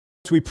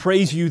So we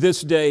praise you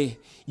this day.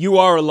 You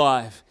are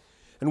alive.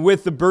 And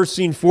with the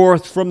bursting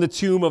forth from the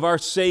tomb of our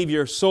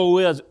Savior, so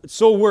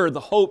were the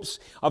hopes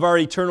of our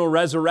eternal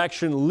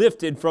resurrection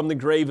lifted from the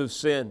grave of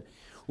sin.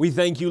 We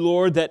thank you,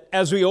 Lord, that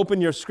as we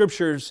open your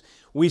scriptures,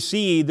 we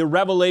see the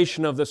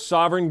revelation of the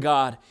sovereign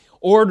God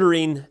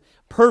ordering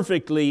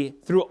perfectly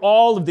through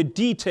all of the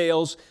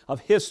details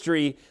of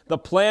history the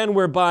plan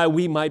whereby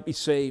we might be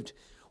saved.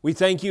 We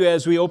thank you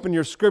as we open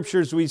your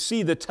scriptures, we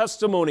see the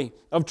testimony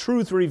of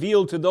truth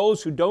revealed to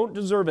those who don't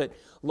deserve it,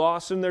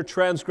 lost in their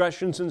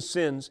transgressions and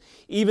sins,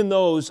 even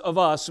those of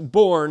us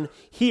born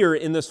here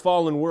in this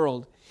fallen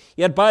world.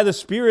 Yet by the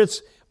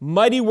Spirit's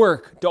mighty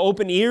work to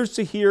open ears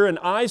to hear and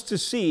eyes to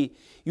see,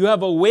 you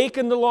have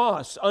awakened the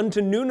lost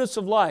unto newness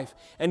of life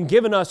and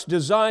given us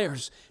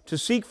desires to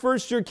seek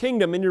first your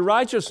kingdom and your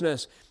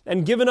righteousness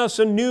and given us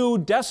a new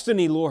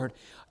destiny, Lord.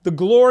 The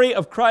glory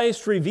of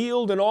Christ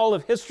revealed in all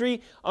of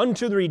history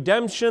unto the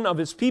redemption of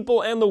His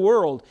people and the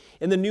world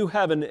in the new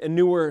heaven and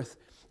new earth.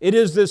 It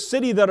is this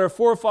city that our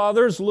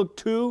forefathers looked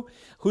to,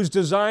 whose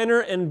designer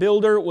and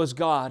builder was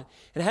God,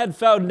 and had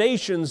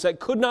foundations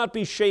that could not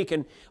be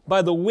shaken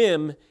by the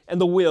whim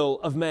and the will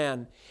of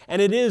man.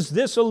 And it is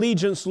this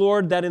allegiance,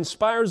 Lord, that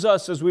inspires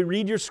us as we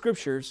read your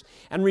scriptures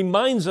and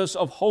reminds us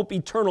of hope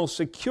eternal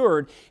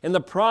secured in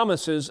the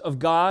promises of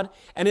God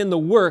and in the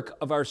work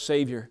of our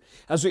Savior.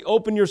 As we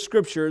open your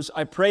scriptures,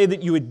 I pray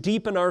that you would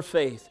deepen our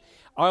faith,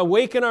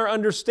 awaken our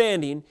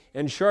understanding,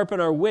 and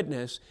sharpen our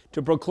witness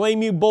to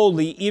proclaim you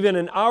boldly even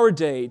in our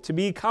day, to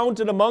be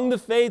counted among the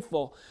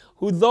faithful,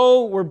 who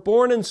though were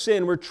born in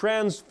sin, were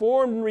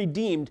transformed and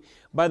redeemed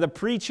by the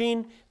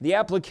preaching, the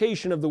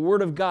application of the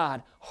Word of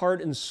God,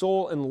 heart and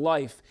soul and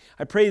life.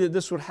 I pray that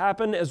this would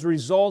happen as a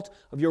result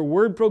of your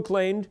Word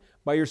proclaimed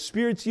by your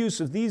Spirit's use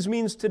of these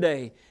means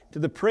today, to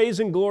the praise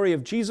and glory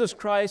of Jesus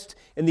Christ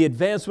and the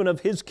advancement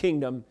of His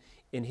kingdom.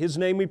 In His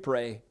name we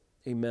pray.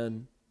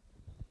 Amen.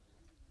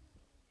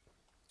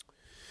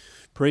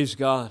 Praise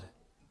God.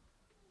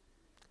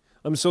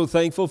 I'm so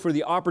thankful for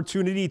the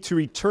opportunity to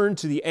return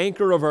to the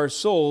anchor of our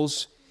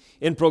souls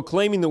in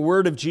proclaiming the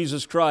Word of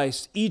Jesus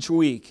Christ each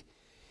week.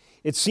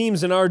 It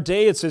seems in our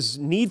day it's as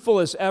needful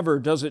as ever,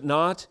 does it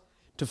not,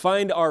 to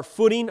find our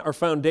footing, our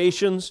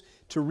foundations,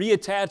 to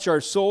reattach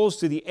our souls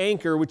to the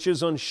anchor which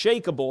is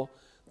unshakable,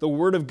 the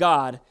Word of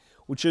God,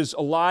 which is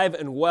alive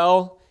and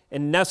well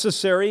and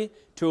necessary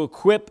to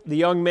equip the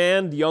young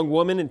man, the young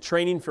woman in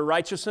training for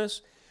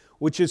righteousness,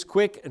 which is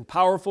quick and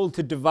powerful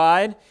to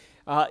divide,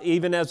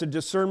 even as a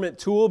discernment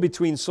tool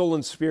between soul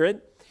and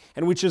spirit,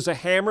 and which is a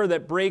hammer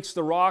that breaks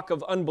the rock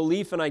of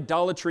unbelief and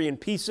idolatry in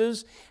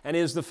pieces, and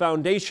is the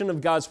foundation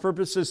of God's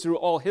purposes through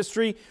all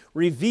history,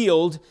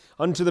 revealed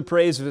unto the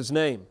praise of His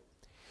name.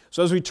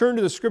 So as we turn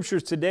to the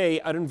Scriptures today,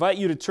 I'd invite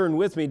you to turn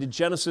with me to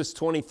Genesis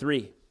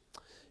 23.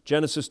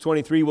 Genesis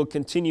 23 will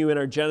continue in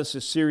our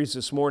Genesis series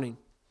this morning.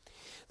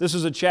 This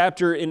is a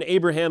chapter in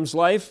Abraham's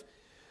life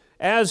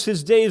as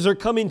his days are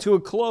coming to a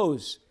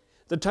close.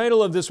 The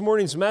title of this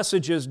morning's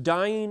message is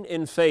Dying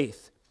in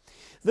Faith.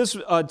 This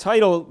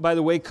title, by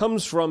the way,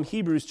 comes from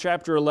Hebrews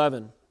chapter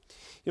 11.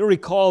 You'll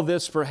recall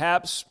this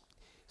perhaps,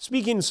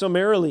 speaking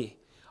summarily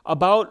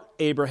about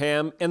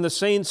Abraham and the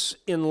saints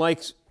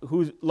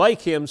who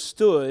like him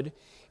stood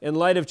in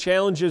light of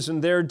challenges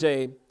in their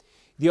day.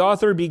 The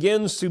author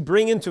begins to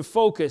bring into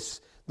focus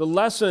the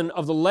lesson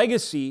of the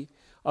legacy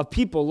of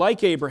people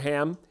like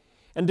Abraham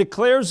and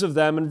declares of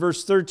them in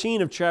verse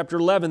 13 of chapter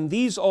 11,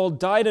 "These all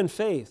died in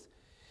faith,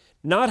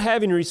 not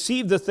having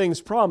received the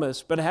things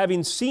promised, but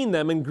having seen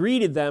them and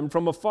greeted them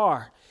from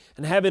afar,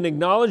 and having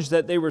acknowledged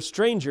that they were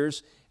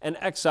strangers and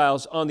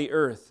exiles on the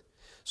earth."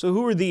 So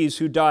who are these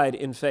who died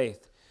in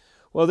faith?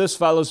 Well, this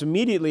follows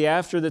immediately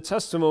after the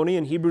testimony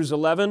in Hebrews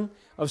 11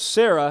 of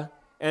Sarah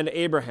and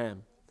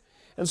Abraham.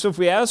 And so if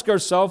we ask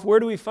ourselves, where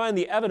do we find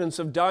the evidence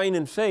of dying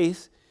in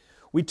faith?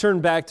 We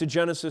turn back to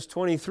Genesis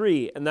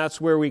 23, and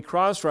that's where we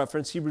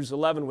cross-reference Hebrews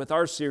 11 with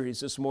our series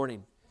this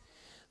morning.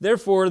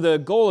 Therefore, the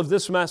goal of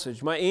this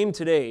message, my aim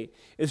today,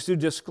 is to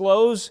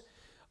disclose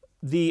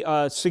the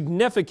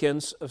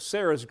significance of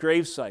Sarah's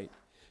gravesite,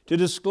 to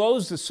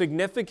disclose the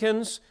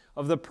significance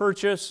of the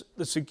purchase,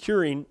 the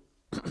securing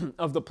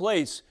of the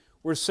place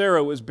where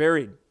Sarah was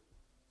buried.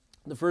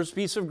 The first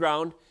piece of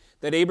ground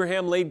that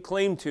Abraham laid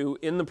claim to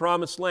in the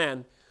promised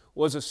land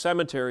was a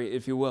cemetery,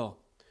 if you will.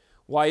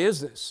 Why is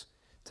this?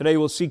 Today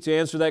we'll seek to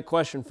answer that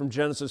question from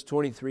Genesis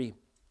 23.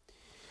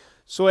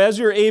 So as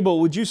you're able,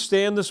 would you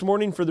stand this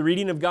morning for the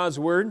reading of God's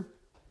Word?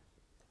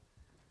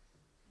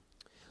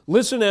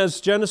 Listen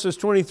as Genesis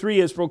 23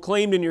 is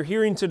proclaimed in your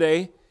hearing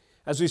today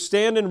as we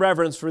stand in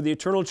reverence for the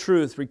eternal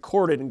truth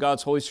recorded in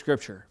God's Holy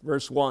Scripture.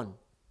 Verse 1.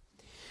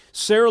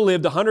 Sarah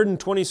lived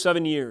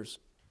 127 years.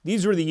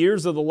 These were the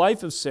years of the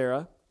life of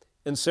Sarah,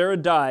 and Sarah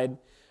died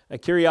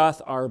at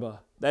Kiriath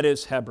Arba, that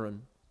is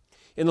Hebron,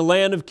 in the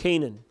land of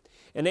Canaan.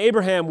 And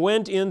Abraham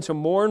went in to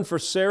mourn for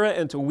Sarah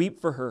and to weep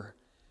for her.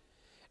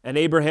 And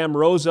Abraham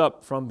rose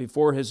up from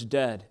before his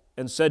dead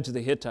and said to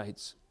the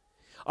Hittites,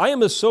 "I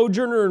am a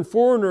sojourner and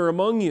foreigner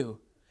among you.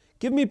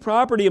 Give me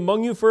property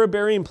among you for a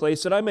burying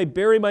place, that I may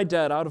bury my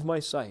dead out of my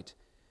sight."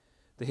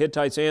 The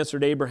Hittites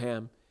answered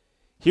Abraham,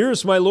 "Hear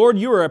us, my lord,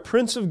 you are a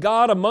prince of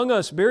God among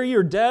us. Bury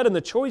your dead in the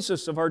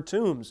choicest of our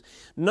tombs.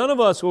 None of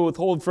us will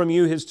withhold from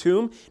you his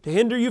tomb to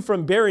hinder you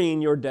from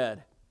burying your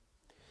dead."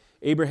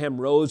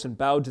 Abraham rose and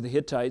bowed to the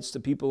Hittites, the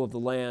people of the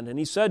land, and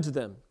he said to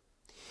them,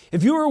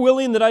 "If you are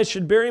willing that I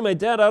should bury my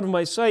dead out of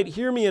my sight,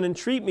 hear me and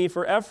entreat me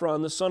for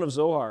Ephron, the son of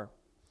Zohar,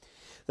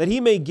 that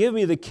he may give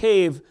me the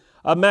cave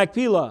of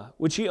Machpelah,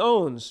 which he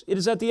owns. It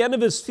is at the end of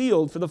his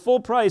field. For the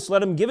full price,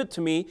 let him give it to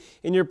me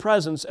in your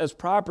presence as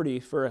property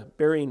for a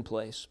burying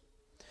place."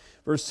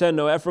 Verse 10,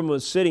 now Ephron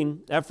was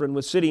sitting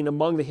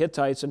among the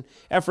Hittites, and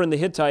Ephron the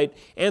Hittite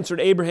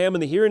answered Abraham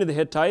in the hearing of the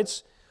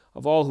Hittites,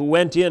 of all who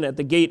went in at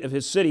the gate of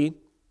his city,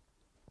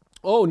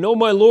 "Oh, no,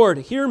 my lord,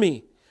 hear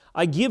me.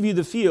 I give you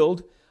the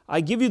field,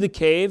 I give you the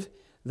cave,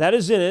 that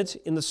is in it,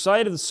 in the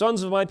sight of the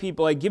sons of my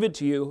people, I give it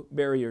to you,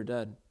 bury your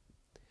dead."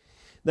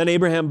 Then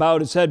Abraham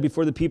bowed his head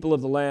before the people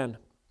of the land,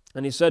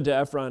 and he said to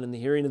Ephron in the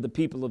hearing of the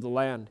people of the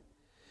land,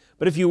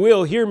 "But if you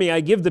will, hear me,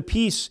 I give the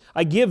price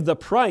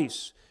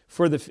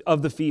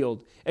of the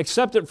field.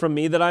 Accept it from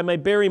me, that I may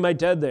bury my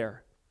dead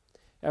there."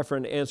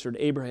 Ephron answered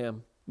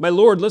Abraham, "My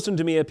lord, listen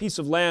to me, a piece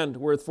of land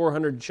worth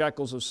 400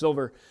 shekels of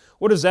silver.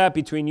 What is that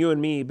between you and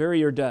me?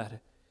 Bury your dead."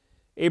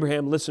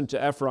 Abraham listened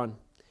to Ephron.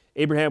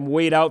 Abraham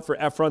weighed out for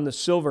Ephron the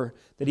silver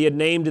that he had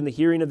named in the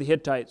hearing of the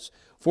Hittites,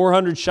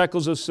 400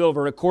 shekels of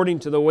silver, according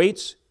to the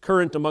weights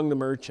current among the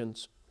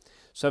merchants.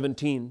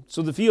 17.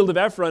 So the field of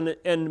Ephron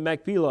and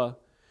Machpelah,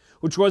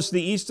 which was to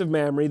the east of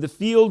Mamre, the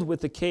field with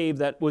the cave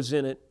that was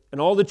in it, and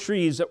all the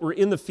trees that were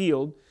in the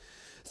field,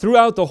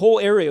 throughout the whole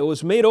area,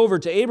 was made over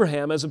to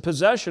Abraham as a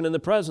possession in the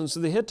presence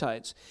of the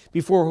Hittites,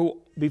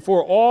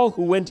 before all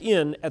who went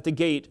in at the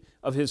gate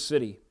of his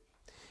city.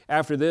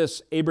 After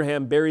this,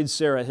 Abraham buried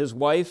Sarah, his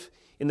wife,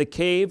 in the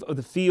cave of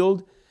the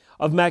field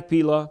of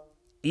Machpelah,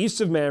 east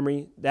of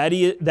Mamre, that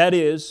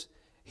is,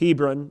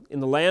 Hebron,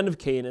 in the land of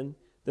Canaan.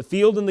 The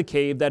field and the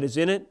cave that is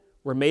in it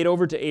were made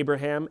over to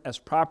Abraham as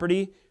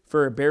property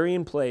for a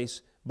burying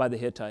place by the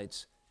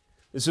Hittites.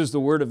 This is the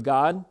word of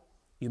God.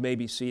 You may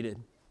be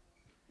seated.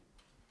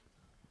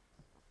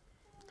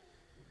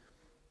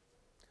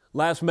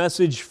 Last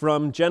message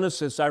from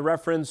Genesis, I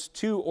referenced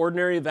two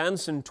ordinary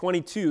events in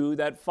 22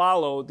 that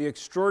follow the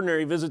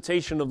extraordinary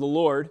visitation of the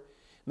Lord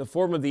in the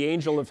form of the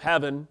angel of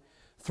heaven,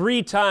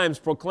 3 times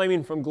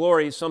proclaiming from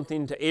glory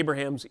something to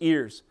Abraham's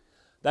ears.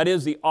 That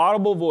is, the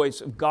audible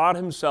voice of God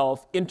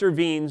himself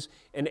intervenes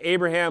in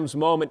Abraham's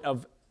moment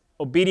of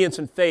obedience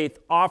and faith,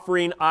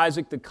 offering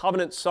Isaac, the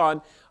covenant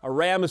son. A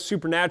ram is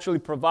supernaturally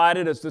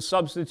provided as the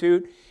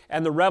substitute,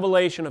 and the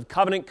revelation of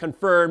covenant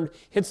confirmed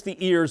hits the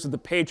ears of the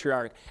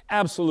patriarch.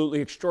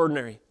 Absolutely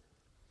extraordinary.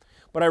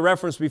 But I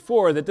referenced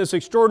before that this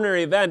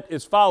extraordinary event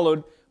is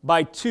followed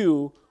by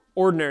 2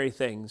 ordinary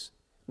things.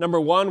 Number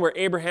 1, where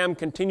Abraham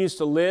continues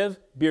to live,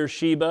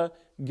 Beersheba,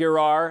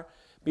 Gerar,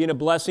 being a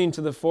blessing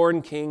to the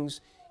foreign kings,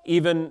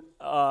 even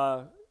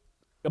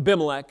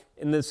Abimelech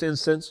in this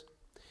instance.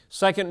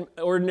 Second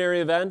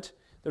ordinary event,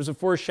 there's a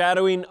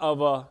foreshadowing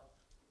of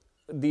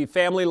the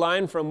family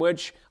line from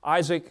which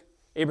Isaac,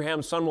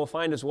 Abraham's son, will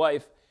find his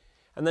wife.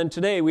 And then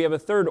today we have a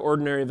third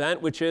ordinary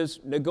event, which is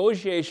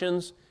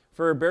negotiations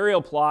for a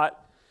burial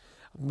plot,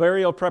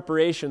 burial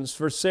preparations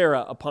for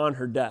Sarah upon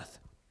her death.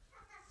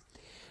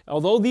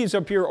 Although these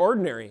appear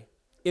ordinary,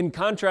 in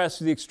contrast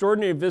to the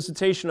extraordinary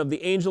visitation of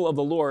the angel of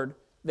the Lord,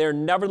 they are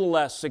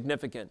nevertheless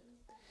significant.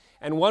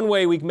 And one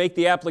way we can make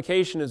the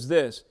application is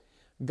this: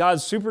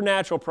 God's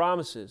supernatural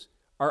promises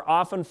are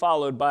often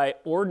followed by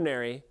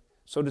ordinary,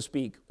 so to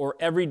speak, or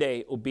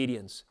everyday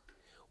obedience.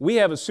 We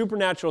have a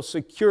supernatural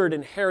secured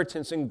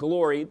inheritance in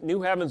glory,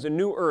 new heavens and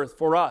new earth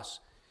for us.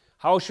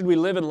 How should we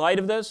live in light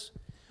of this?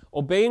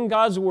 Obeying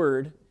God's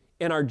word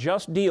in our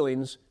just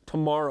dealings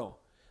tomorrow.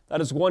 That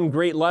is one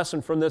great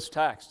lesson from this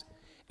text.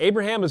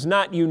 Abraham is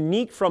not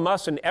unique from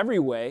us in every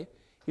way.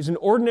 He's an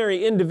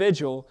ordinary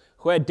individual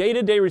who had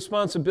day-to-day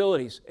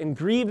responsibilities and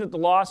grieved at the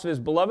loss of his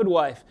beloved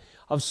wife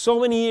of so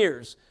many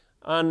years.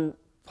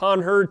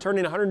 Upon her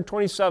turning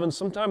 127,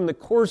 sometime in the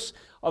course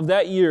of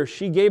that year,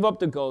 she gave up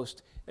the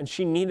ghost and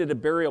she needed a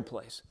burial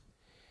place.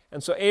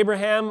 And so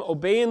Abraham,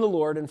 obeying the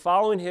Lord and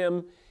following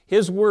him,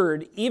 his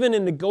word, even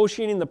in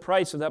negotiating the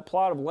price of that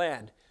plot of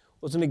land,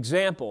 was an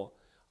example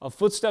of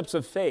footsteps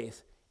of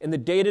faith in the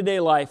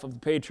day-to-day life of the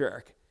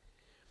patriarch.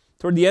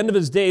 Toward the end of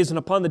his days and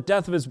upon the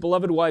death of his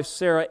beloved wife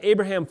Sarah,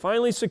 Abraham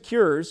finally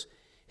secures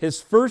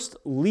his first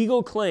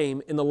legal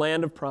claim in the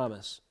land of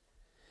promise.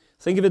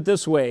 Think of it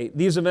this way.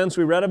 These events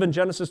we read of in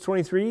Genesis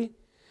 23,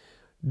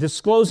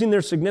 disclosing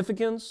their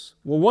significance.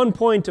 Well, one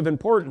point of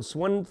importance,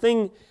 one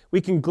thing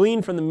we can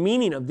glean from the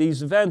meaning of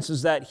these events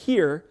is that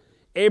here,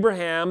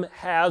 Abraham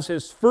has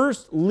his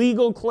first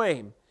legal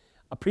claim,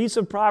 a piece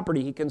of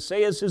property he can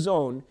say is his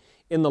own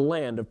in the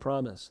land of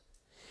promise.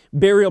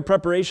 Burial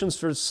preparations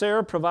for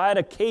Sarah provide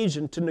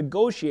occasion to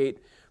negotiate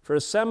for a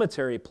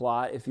cemetery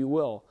plot, if you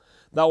will,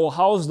 that will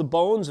house the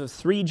bones of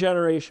 3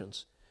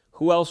 generations.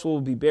 Who else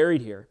will be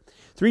buried here?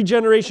 3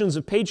 generations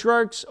of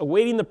patriarchs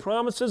awaiting the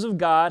promises of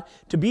God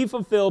to be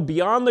fulfilled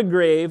beyond the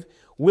grave,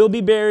 will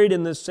be buried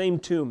in this same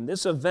tomb.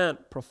 This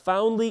event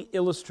profoundly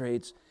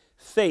illustrates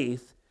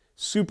faith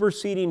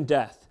superseding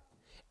death.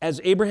 As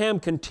Abraham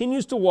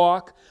continues to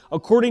walk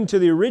according to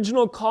the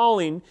original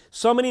calling,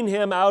 summoning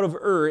him out of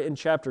Ur in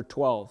chapter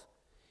 12.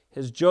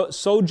 His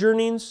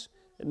sojournings,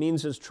 that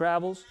means his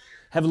travels,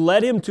 have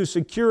led him to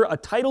secure a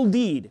title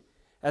deed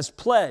as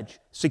pledge,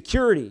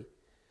 security,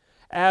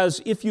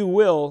 as, if you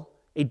will,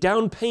 a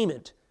down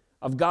payment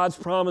of God's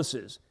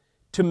promises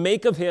to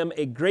make of him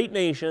a great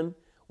nation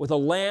with a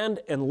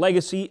land and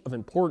legacy of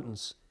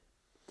importance.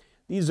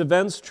 These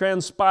events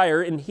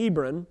transpire in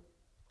Hebron,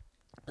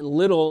 and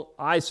little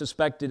I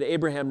suspected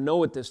Abraham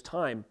know at this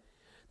time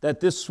that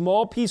this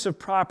small piece of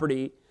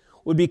property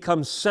would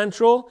become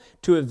central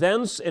to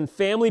events and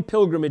family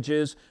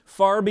pilgrimages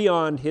far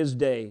beyond his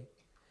day.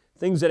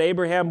 Things that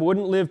Abraham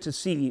wouldn't live to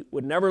see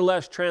would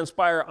nevertheless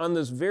transpire on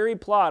this very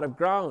plot of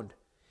ground.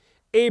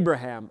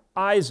 Abraham,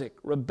 Isaac,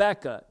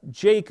 Rebekah,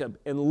 Jacob,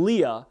 and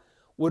Leah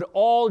would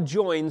all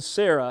join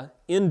Sarah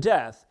in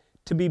death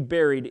to be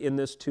buried in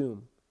this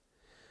tomb.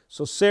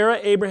 So Sarah,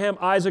 Abraham,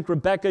 Isaac,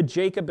 Rebekah,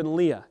 Jacob, and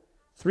Leah,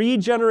 3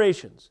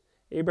 generations,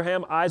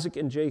 Abraham, Isaac,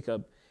 and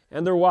Jacob,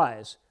 and their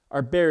wives,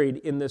 are buried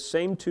in this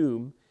same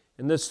tomb,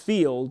 in this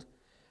field,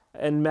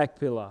 in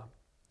Machpelah.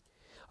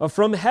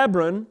 From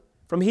Hebron,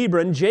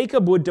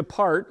 Jacob would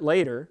depart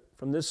later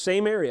from this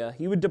same area.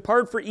 He would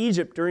depart for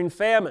Egypt during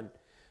famine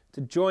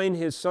to join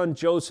his son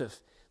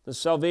Joseph, the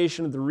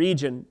salvation of the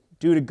region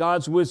due to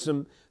God's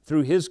wisdom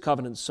through his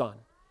covenant son.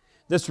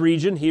 This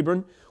region,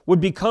 Hebron, would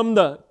become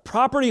the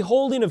property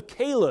holding of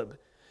Caleb.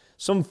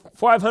 Some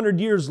 500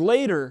 years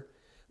later,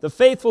 the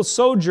faithful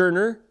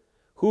sojourner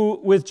who,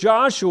 with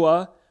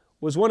Joshua,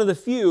 was one of the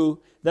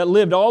few that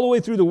lived all the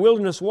way through the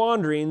wilderness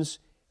wanderings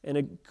and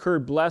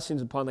incurred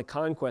blessings upon the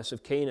conquest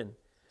of Canaan.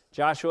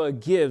 Joshua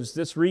gives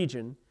this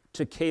region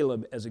to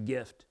Caleb as a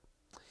gift.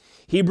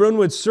 Hebron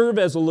would serve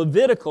as a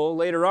Levitical,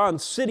 later on,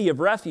 city of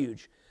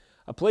refuge,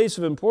 a place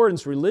of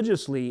importance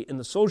religiously in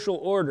the social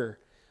order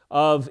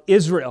of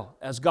Israel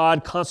as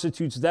God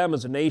constitutes them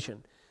as a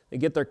nation. They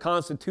get their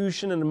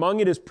constitution, and among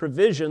it is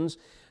provisions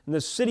in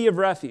the city of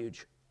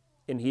refuge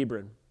in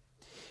Hebron.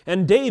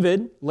 And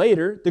David,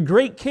 later, the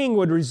great king,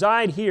 would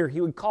reside here.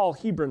 He would call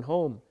Hebron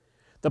home,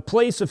 the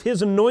place of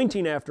his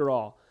anointing, after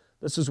all.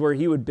 This is where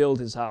he would build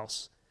his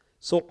house.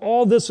 So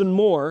all this and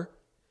more,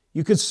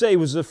 you could say,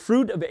 was the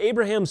fruit of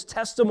Abraham's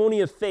testimony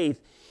of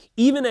faith,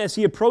 even as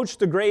he approached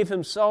the grave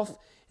himself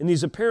in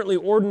these apparently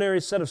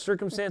ordinary set of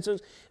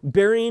circumstances,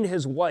 burying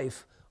his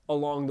wife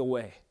along the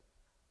way.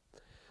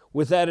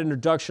 With that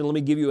introduction, let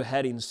me give you a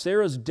heading.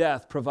 Sarah's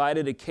death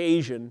provided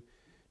occasion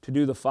to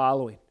do the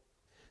following.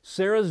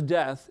 Sarah's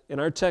death, in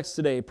our text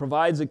today,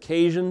 provides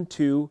occasion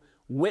to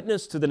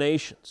witness to the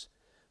nations.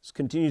 This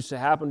continues to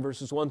happen,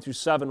 verses 1 through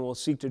 7. We'll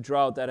seek to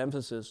draw out that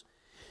emphasis.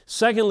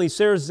 Secondly,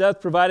 Sarah's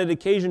death provided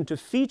occasion to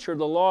feature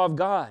the law of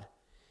God.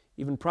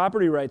 Even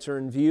property rights are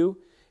in view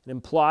and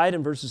implied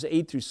in verses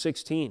 8 through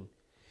 16.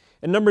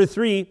 And number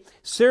 3,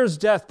 Sarah's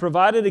death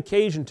provided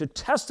occasion to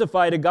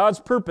testify to God's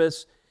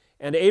purpose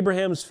and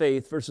Abraham's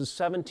faith, verses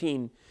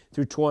 17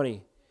 through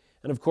 20.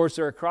 And of course,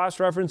 there are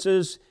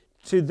cross-references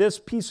to this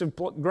piece of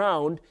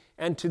ground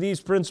and to these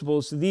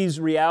principles, to these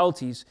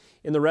realities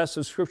in the rest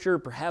of Scripture.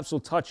 Perhaps we'll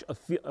touch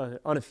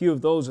on a few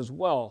of those as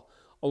well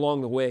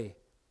along the way.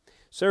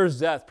 Sarah's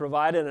death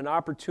provided an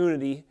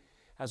opportunity,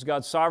 as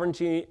God's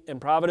sovereignty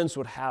and providence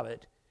would have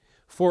it,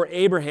 for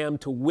Abraham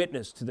to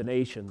witness to the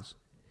nations.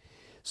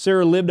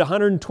 Sarah lived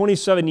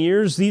 127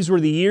 years. These were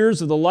the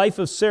years of the life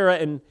of Sarah,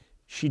 and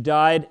she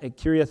died at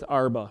Kiriath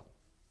Arba.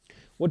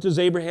 What does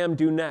Abraham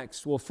do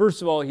next? Well,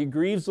 first of all, he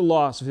grieves the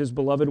loss of his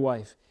beloved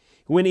wife.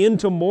 He went in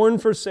to mourn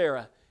for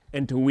Sarah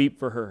and to weep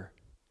for her.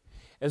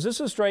 Is this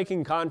a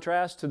striking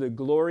contrast to the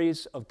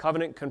glories of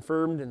covenant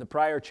confirmed in the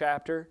prior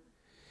chapter?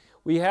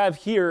 We have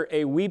here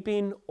a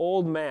weeping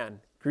old man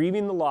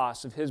grieving the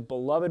loss of his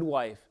beloved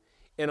wife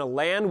in a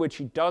land which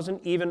he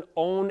doesn't even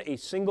own a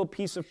single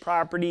piece of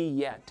property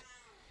yet.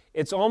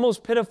 It's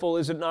almost pitiful,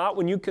 is it not,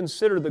 when you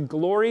consider the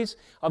glories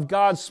of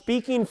God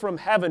speaking from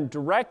heaven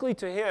directly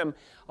to him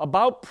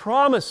about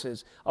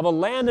promises of a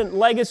land and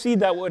legacy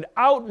that would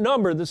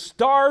outnumber the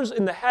stars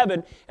in the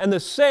heaven and the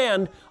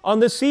sand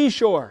on the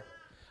seashore.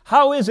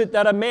 How is it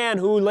that a man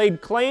who laid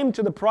claim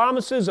to the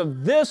promises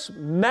of this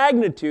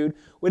magnitude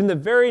would in the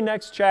very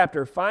next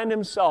chapter find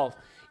himself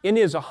in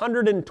his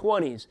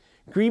 120s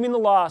grieving the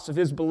loss of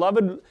his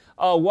beloved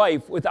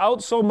wife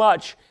without so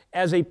much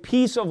as a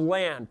piece of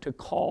land to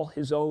call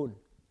his own?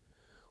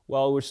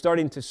 Well, we're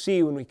starting to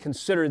see when we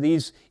consider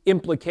these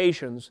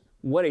implications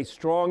what a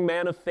strong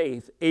man of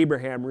faith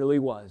Abraham really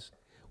was.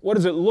 What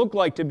does it look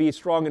like to be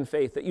strong in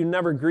faith? That you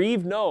never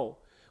grieve? No.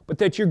 But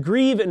that you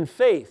grieve in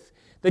faith.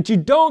 That you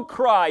don't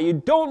cry, you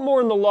don't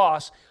mourn the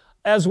loss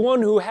as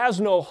one who has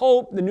no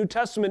hope. The New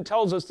Testament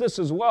tells us this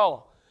as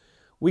well.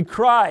 We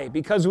cry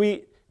because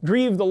we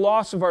grieve the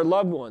loss of our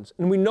loved ones.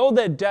 And we know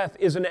that death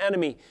is an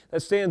enemy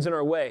that stands in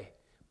our way.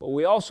 But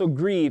we also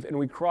grieve and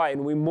we cry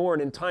and we mourn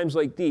in times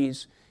like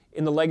these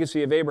in the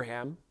legacy of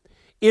Abraham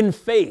in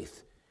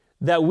faith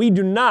that we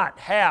do not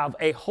have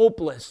a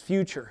hopeless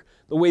future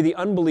the way the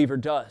unbeliever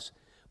does.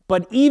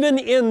 But even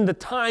in the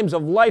times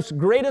of life's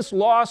greatest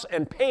loss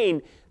and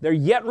pain, there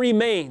yet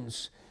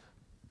remains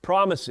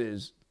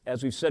promises,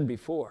 as we've said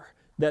before,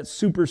 that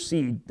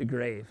supersede the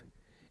grave.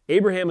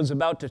 Abraham is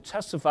about to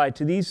testify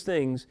to these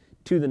things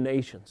to the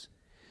nations.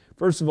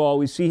 First of all,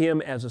 we see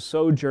him as a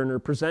sojourner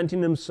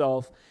presenting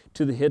himself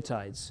to the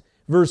Hittites.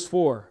 Verse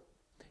 4,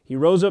 he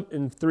rose up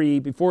in 3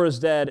 before his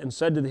dead and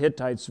said to the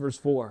Hittites, verse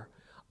 4,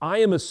 I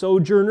am a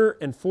sojourner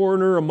and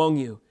foreigner among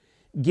you.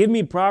 Give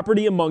me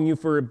property among you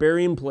for a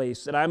burying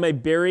place, that I may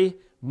bury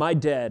my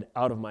dead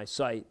out of my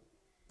sight.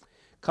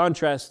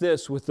 Contrast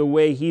this with the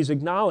way he's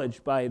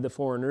acknowledged by the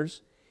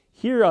foreigners.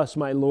 Hear us,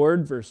 my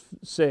Lord, verse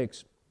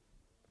 6.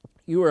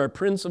 You are a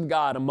prince of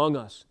God among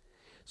us.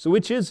 So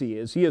which is he?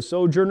 Is he a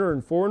sojourner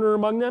and foreigner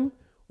among them?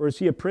 Or is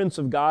he a prince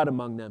of God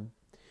among them?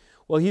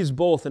 Well, he's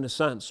both in a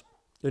sense.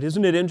 But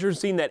isn't it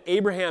interesting that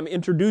Abraham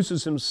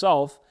introduces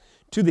himself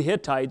to the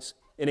Hittites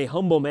in a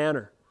humble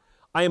manner?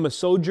 I am a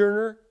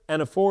sojourner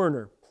and a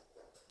foreigner.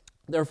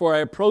 Therefore, I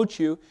approach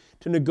you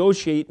to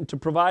negotiate and to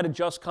provide a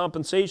just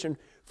compensation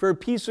for a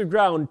piece of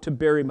ground to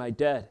bury my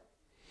dead.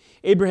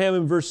 Abraham,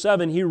 in verse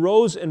 7, he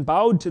rose and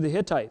bowed to the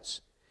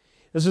Hittites.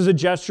 This is a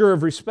gesture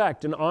of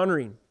respect and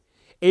honoring.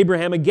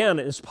 Abraham, again,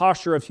 in his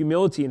posture of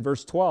humility in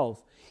verse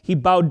 12, he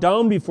bowed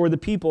down before the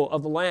people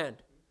of the land.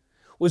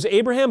 Was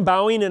Abraham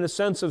bowing in a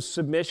sense of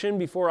submission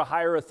before a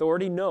higher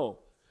authority? No.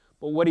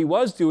 But what he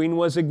was doing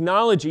was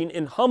acknowledging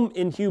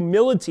in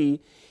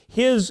humility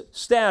his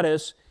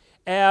status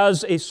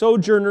as a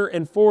sojourner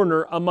and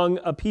foreigner among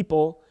a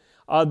people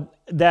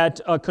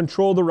that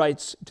control the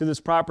rights to this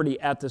property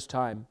at this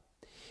time.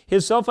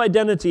 His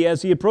self-identity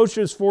as he approached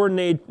his foreign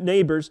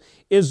neighbors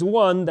is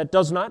one that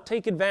does not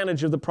take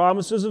advantage of the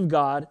promises of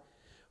God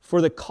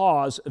for the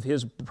cause of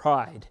his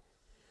pride.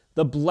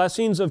 The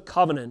blessings of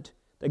covenant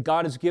that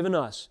God has given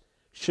us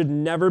should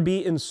never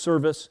be in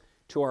service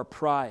to our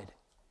pride.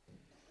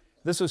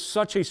 This is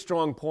such a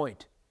strong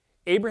point.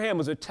 Abraham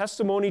was a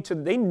testimony to,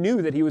 they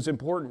knew that he was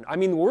important. I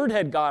mean, the word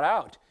had got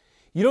out.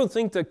 You don't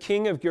think the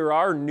king of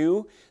Gerar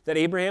knew that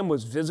Abraham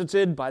was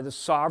visited by the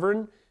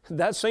sovereign?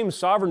 That same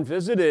sovereign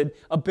visited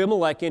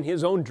Abimelech in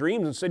his own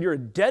dreams and said, you're a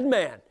dead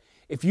man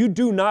if you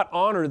do not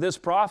honor this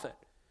prophet.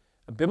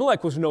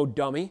 Abimelech was no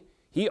dummy.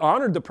 He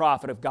honored the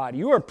prophet of God.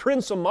 You are a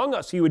prince among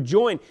us, he would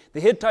join the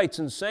Hittites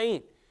in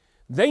saying.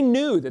 They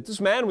knew that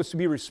this man was to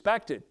be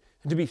respected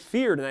and to be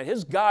feared, and that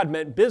his God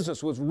meant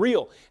business was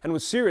real and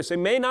was serious. They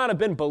may not have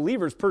been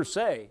believers per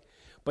se,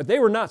 but they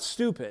were not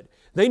stupid.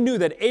 They knew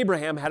that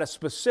Abraham had a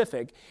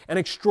specific and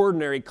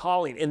extraordinary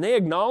calling, and they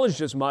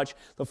acknowledged as much,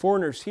 the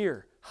foreigners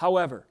here.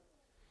 However,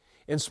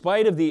 in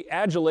spite of the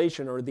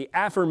adulation or the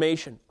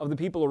affirmation of the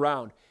people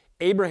around,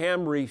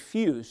 Abraham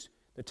refused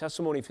the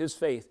testimony of his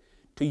faith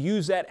to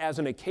use that as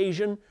an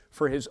occasion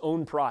for his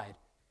own pride.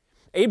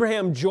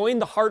 Abraham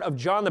joined the heart of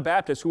John the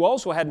Baptist, who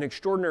also had an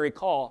extraordinary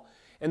call,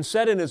 and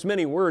said in as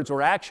many words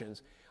or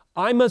actions,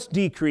 I must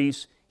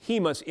decrease, he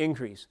must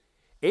increase.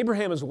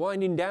 Abraham is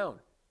winding down.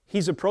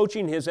 He's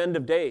approaching his end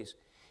of days.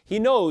 He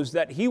knows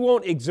that he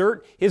won't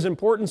exert his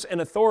importance and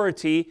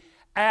authority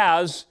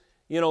as,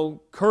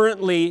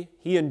 currently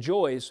he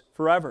enjoys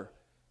forever.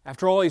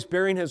 After all, he's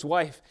burying his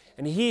wife,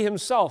 and he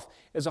himself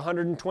is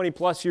 120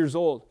 plus years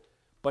old.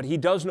 But he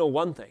does know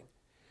one thing.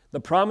 The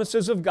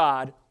promises of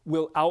God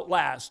will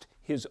outlast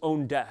his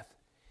own death.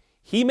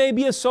 He may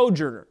be a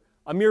sojourner,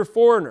 a mere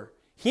foreigner.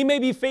 He may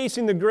be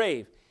facing the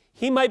grave.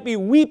 He might be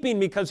weeping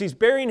because he's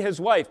burying his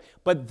wife,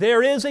 but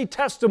there is a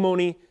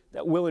testimony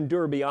that will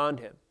endure beyond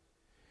him.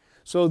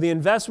 So the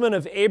investment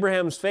of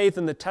Abraham's faith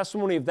in the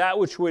testimony of that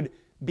which would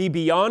be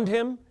beyond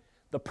him,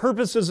 the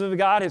purposes of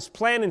God, his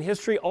plan in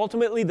history,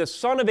 ultimately the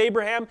son of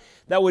Abraham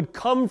that would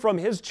come from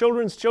his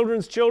children's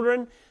children's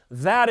children,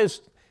 that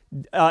is,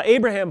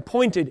 Abraham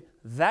pointed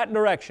that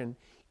direction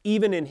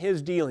even in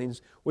his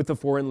dealings with the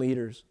foreign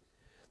leaders.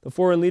 The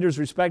foreign leaders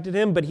respected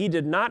him, but he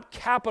did not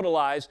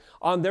capitalize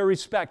on their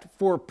respect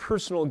for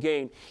personal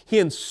gain. He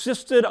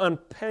insisted on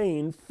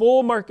paying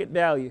full market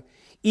value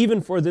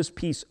even for this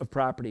piece of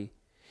property.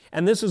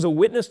 And this is a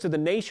witness to the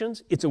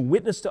nations. It's a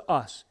witness to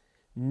us.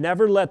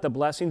 Never let the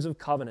blessings of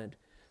covenant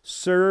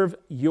serve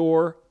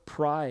your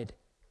pride.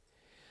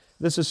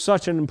 This is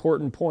such an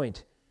important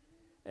point.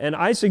 And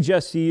I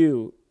suggest to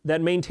you that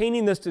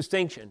maintaining this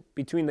distinction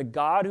between the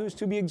God who's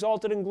to be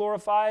exalted and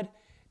glorified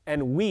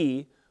and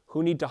we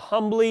who need to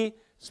humbly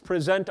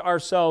present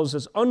ourselves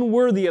as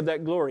unworthy of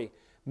that glory,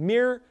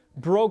 mere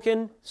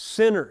broken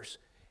sinners,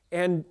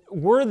 and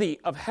worthy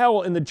of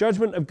hell and the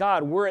judgment of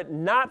God, were it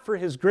not for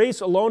his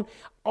grace alone,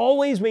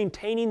 always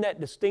maintaining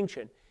that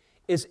distinction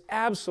is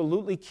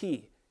absolutely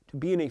key to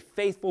being a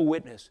faithful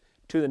witness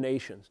to the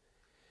nations.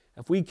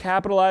 If we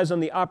capitalize on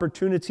the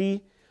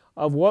opportunity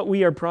of what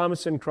we are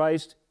promised in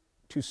Christ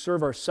to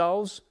serve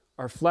ourselves,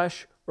 our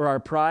flesh, or our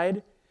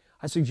pride,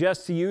 I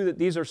suggest to you that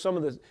these are some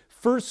of the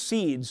first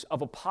seeds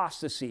of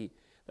apostasy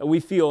that we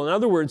feel. In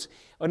other words,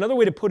 another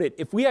way to put it,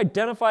 if we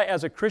identify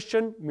as a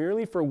Christian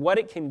merely for what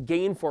it can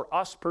gain for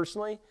us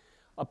personally,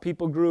 a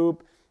people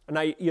group,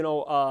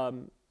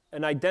 an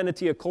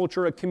identity, a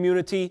culture, a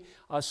community,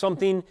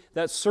 something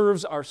that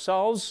serves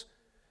ourselves,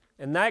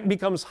 and that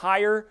becomes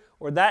higher,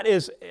 or that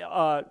is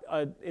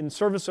in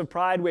service of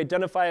pride, we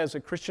identify as a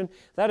Christian,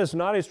 that is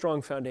not a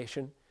strong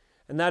foundation.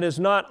 And that is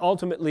not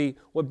ultimately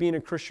what being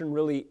a Christian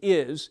really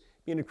is.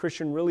 Being a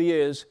Christian really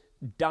is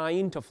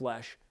dying to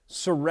flesh,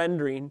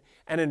 surrendering,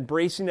 and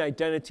embracing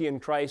identity in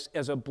Christ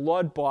as a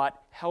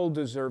blood-bought,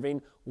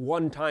 hell-deserving,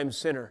 one-time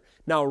sinner,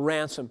 now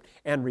ransomed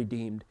and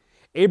redeemed.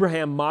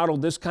 Abraham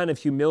modeled this kind of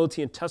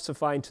humility in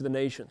testifying to the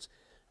nations.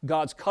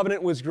 God's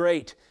covenant was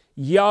great.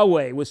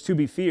 Yahweh was to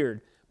be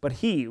feared, but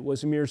he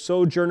was a mere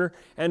sojourner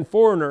and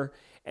foreigner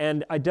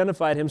and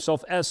identified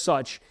himself as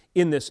such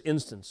in this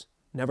instance.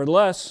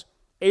 Nevertheless,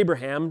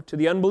 Abraham, to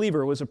the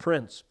unbeliever, was a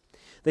prince.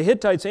 The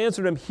Hittites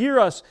answered him, "Hear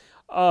us,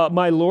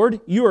 my Lord,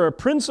 you are a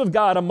prince of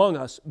God among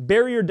us.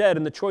 Bury your dead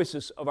in the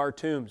choicest of our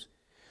tombs."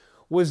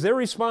 Was their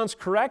response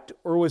correct,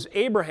 or was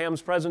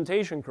Abraham's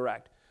presentation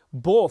correct?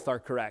 Both are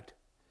correct.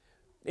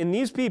 In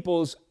these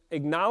people's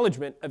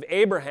acknowledgement of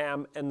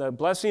Abraham and the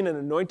blessing and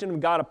anointing of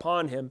God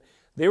upon him,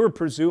 they were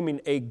presuming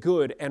a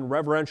good and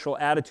reverential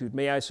attitude,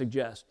 may I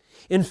suggest.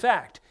 In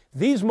fact,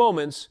 these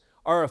moments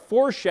are a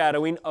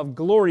foreshadowing of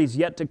glories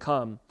yet to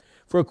come.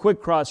 For a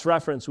quick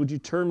cross-reference, would you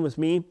turn with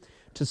me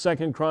to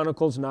 2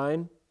 Chronicles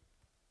 9?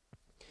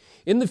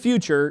 In the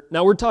future,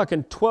 now we're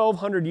talking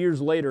 1,200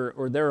 years later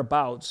or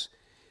thereabouts,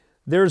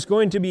 there's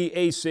going to be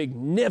a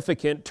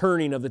significant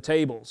turning of the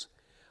tables.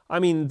 I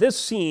mean, this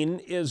scene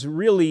is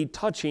really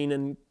touching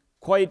and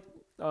quite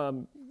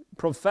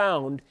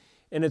profound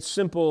in its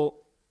simple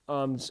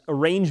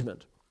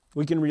arrangement.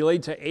 We can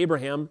relate to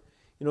Abraham,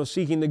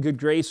 seeking the good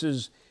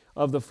graces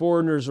of the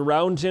foreigners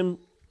around him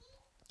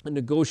and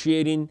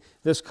negotiating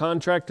this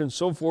contract and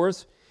so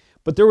forth.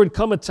 But there would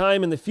come a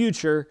time in the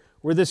future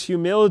where this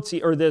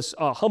humility, or this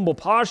humble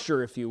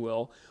posture, if you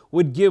will,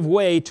 would give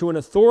way to an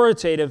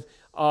authoritative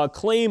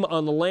claim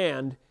on the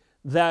land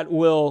that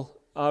will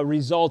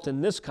result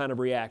in this kind of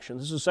reaction.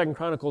 This is 2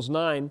 Chronicles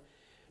 9.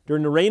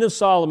 During the reign of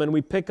Solomon,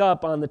 we pick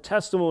up on the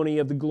testimony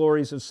of the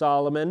glories of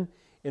Solomon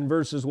in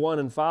verses 1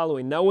 and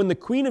following. Now when the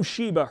queen of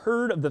Sheba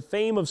heard of the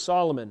fame of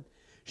Solomon,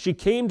 she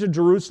came to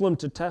Jerusalem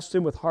to test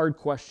him with hard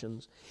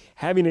questions,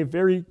 having a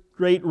very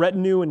great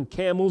retinue and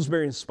camels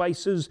bearing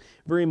spices,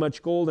 very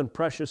much gold and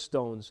precious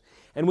stones.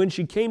 And when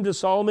she came to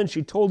Solomon,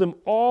 she told him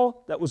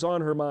all that was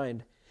on her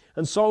mind.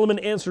 And Solomon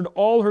answered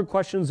all her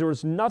questions. There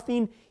was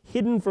nothing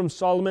hidden from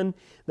Solomon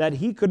that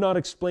he could not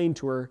explain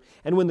to her.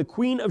 And when the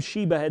queen of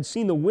Sheba had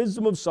seen the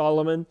wisdom of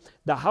Solomon,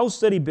 the house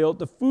that he built,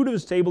 the food of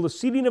his table, the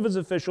seating of his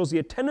officials, the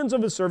attendance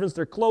of his servants,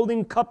 their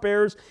clothing,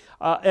 cupbearers,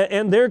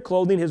 and their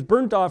clothing, his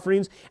burnt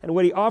offerings, and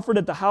what he offered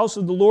at the house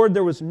of the Lord,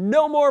 there was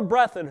no more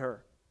breath in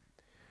her.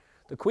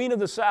 The queen of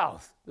the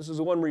south, this is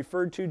the one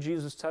referred to,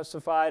 Jesus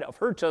testified of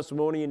her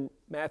testimony in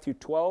Matthew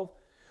 12.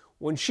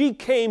 When she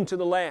came to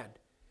the land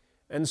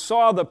and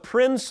saw the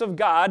Prince of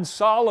God,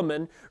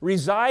 Solomon,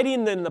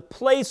 residing in the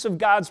place of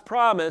God's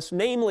promise,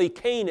 namely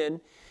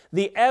Canaan,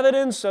 the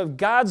evidence of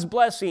God's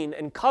blessing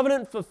and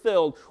covenant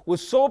fulfilled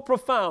was so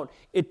profound,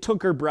 it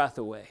took her breath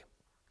away.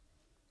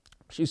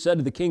 She said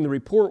to the king, "The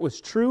report was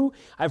true.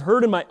 I've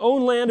heard in my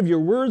own land of your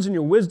words and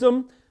your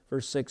wisdom."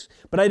 Verse 6,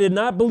 "But I did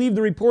not believe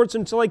the reports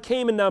until I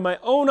came, and now my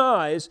own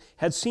eyes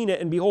had seen it.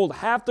 And behold,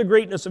 half the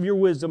greatness of your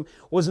wisdom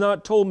was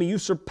not told me. You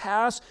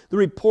surpass the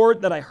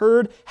report that I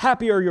heard.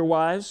 Happy are your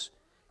wives.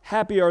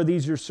 Happy are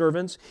these your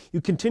servants,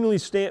 who continually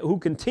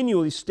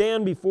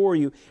stand before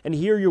you and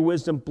hear your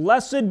wisdom.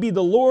 Blessed be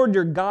the Lord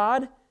your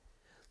God."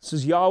 This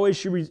is Yahweh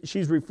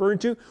she's referring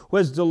to, "who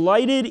has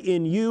delighted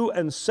in you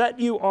and set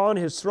you on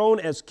his throne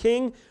as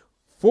king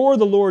for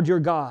the Lord your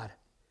God.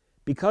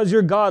 Because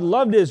your God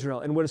loved Israel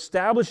and would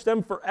establish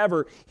them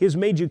forever, he has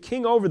made you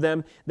king over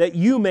them, that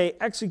you may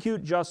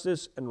execute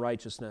justice and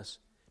righteousness."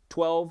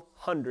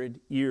 1,200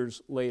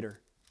 years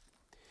later.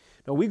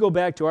 Now we go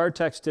back to our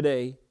text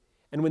today,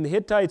 and when the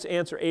Hittites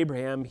answer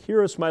Abraham,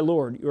 "Hear us, my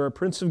Lord, you are a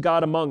prince of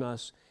God among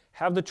us.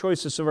 Have the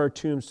choicest of our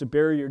tombs to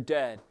bury your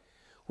dead."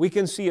 We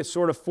can see a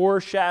sort of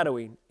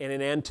foreshadowing and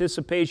an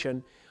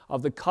anticipation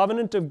of the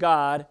covenant of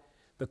God,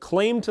 the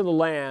claim to the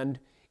land,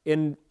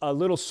 in a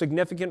little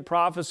significant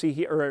prophecy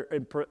here,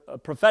 or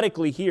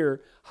prophetically here,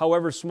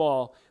 however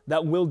small,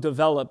 that will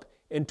develop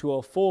into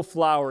a full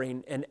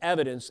flowering and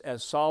evidence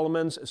as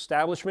Solomon's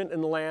establishment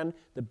in the land,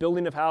 the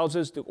building of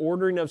houses, the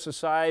ordering of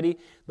society,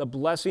 the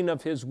blessing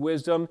of his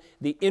wisdom,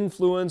 the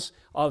influence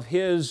of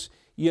his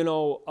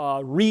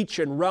reach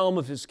and realm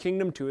of his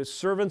kingdom to his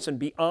servants and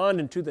beyond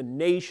and to the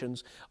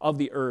nations of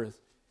the earth.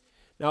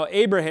 Now,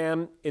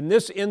 Abraham, in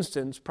this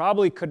instance,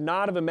 probably could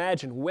not have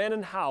imagined when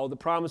and how the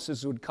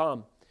promises would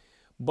come.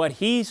 But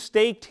he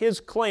staked his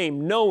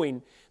claim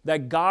knowing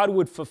that God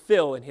would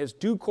fulfill in his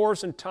due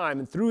course and time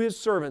and through his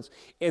servants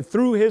and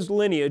through his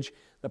lineage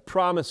the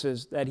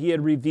promises that he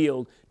had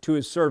revealed to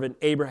his servant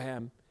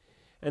Abraham.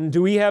 And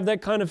do we have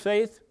that kind of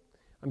faith?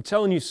 I'm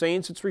telling you,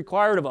 saints, it's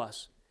required of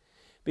us.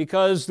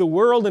 Because the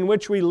world in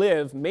which we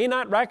live may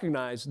not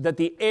recognize that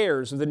the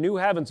heirs of the new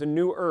heavens and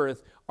new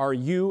earth are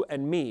you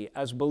and me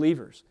as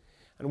believers.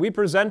 And we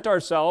present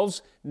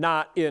ourselves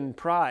not in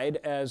pride,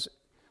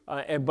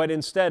 but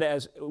instead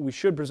as we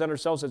should present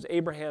ourselves as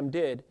Abraham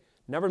did.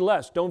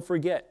 Nevertheless, don't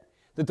forget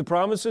that the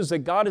promises that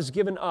God has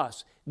given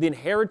us, the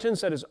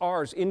inheritance that is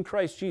ours in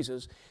Christ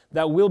Jesus,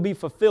 that will be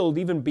fulfilled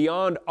even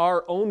beyond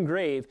our own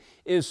grave,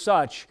 is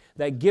such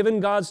that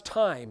given God's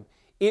time,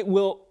 it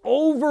will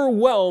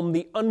overwhelm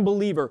the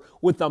unbeliever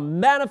with the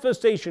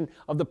manifestation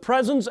of the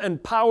presence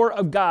and power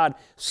of God,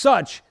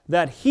 such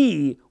that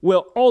he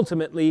will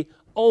ultimately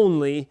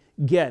only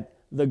get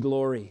the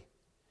glory.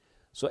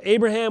 So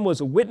Abraham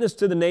was a witness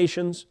to the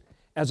nations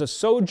as a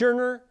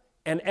sojourner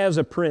and as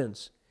a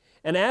prince.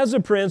 And as a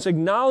prince,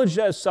 acknowledged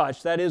as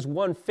such, that is,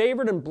 one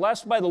favored and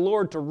blessed by the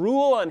Lord to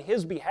rule on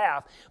his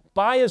behalf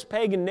by his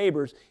pagan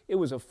neighbors, it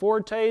was a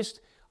foretaste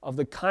of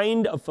the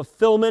kind of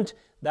fulfillment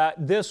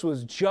that this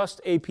was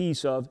just a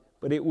piece of,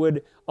 but it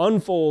would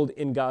unfold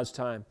in God's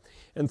time.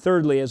 And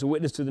thirdly, as a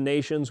witness to the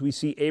nations, we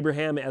see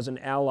Abraham as an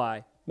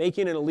ally,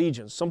 making an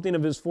allegiance, something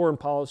of his foreign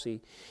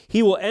policy.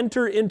 He will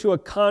enter into a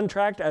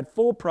contract at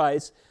full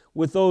price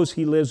with those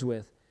he lives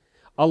with.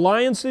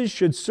 Alliances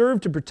should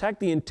serve to protect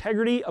the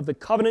integrity of the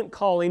covenant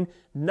calling,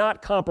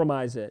 not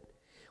compromise it.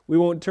 We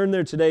won't turn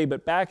there today,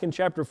 but back in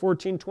chapter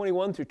 14,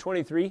 21 through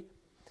 23,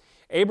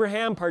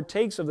 Abraham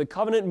partakes of the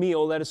covenant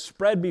meal that is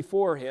spread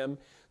before him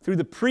through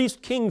the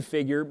priest-king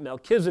figure,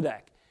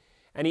 Melchizedek.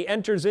 And he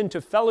enters into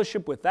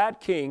fellowship with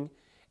that king,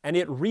 and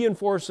it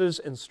reinforces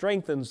and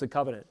strengthens the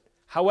covenant.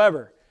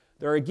 However,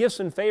 there are gifts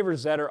and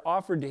favors that are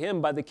offered to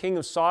him by the king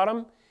of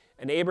Sodom,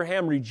 and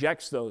Abraham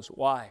rejects those.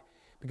 Why?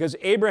 Because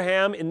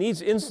Abraham, in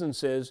these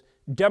instances,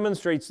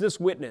 demonstrates this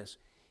witness.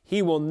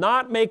 He will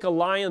not make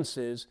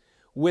alliances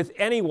with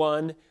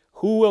anyone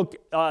who will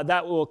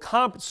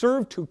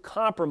serve to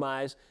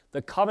compromise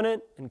the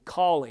covenant and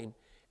calling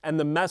and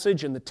the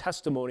message and the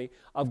testimony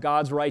of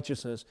God's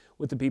righteousness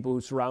with the people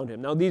who surround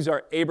him. Now, these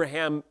are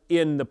Abraham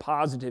in the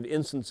positive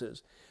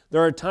instances.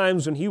 There are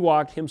times when he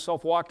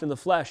himself walked in the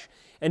flesh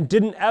and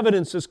didn't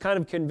evidence this kind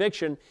of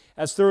conviction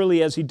as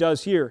thoroughly as he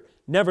does here.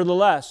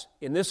 Nevertheless,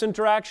 in this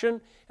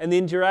interaction and the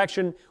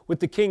interaction with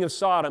the king of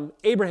Sodom,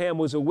 Abraham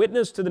was a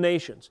witness to the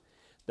nations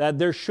that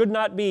there should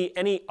not be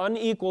any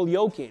unequal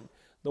yoking,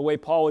 the way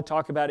Paul would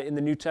talk about it in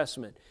the New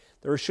Testament.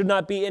 There should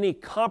not be any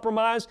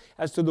compromise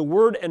as to the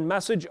word and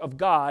message of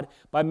God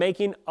by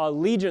making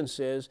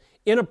allegiances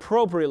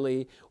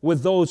inappropriately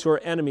with those who are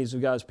enemies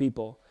of God's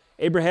people.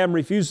 Abraham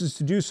refuses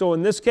to do so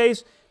in this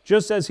case,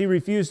 just as he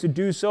refused to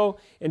do so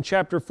in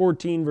chapter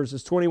 14,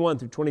 verses 21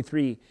 through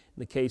 23 in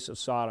the case of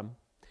Sodom.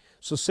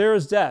 So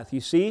Sarah's death,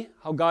 you see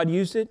how God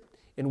used it?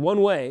 In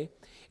one way,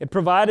 it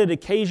provided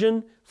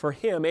occasion for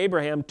him,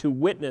 Abraham, to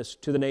witness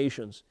to the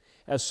nations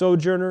as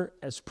sojourner,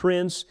 as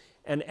prince,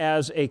 and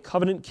as a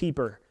covenant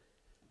keeper.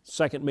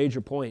 Second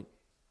major point.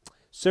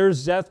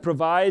 Sarah's death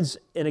provides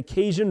an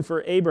occasion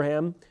for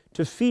Abraham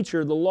to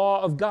feature the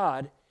law of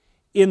God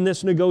in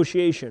this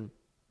negotiation.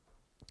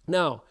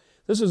 Now,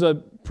 this is a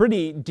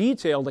pretty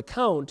detailed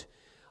account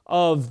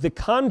of the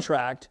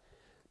contract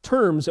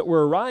terms that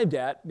were arrived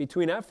at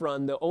between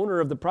Ephron, the owner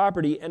of the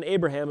property, and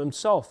Abraham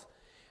himself.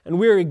 And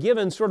we are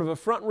given sort of a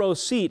front row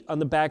seat on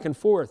the back and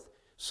forth.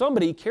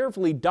 Somebody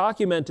carefully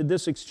documented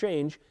this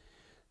exchange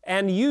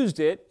and used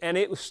it, and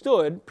it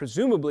stood,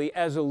 presumably,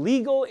 as a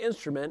legal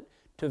instrument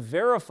to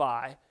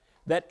verify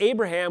that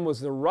Abraham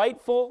was the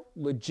rightful,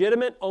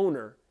 legitimate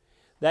owner,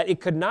 that it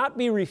could not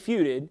be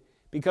refuted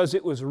because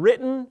it was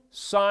written,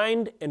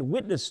 signed, and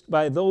witnessed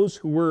by those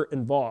who were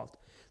involved.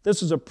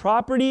 This is a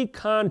property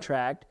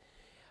contract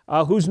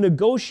whose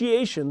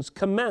negotiations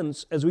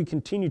commence as we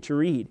continue to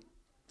read.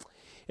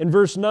 In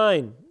verse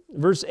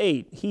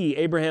 8,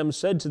 Abraham,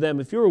 said to them,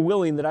 "If you are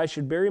willing that I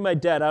should bury my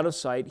dead out of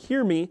sight,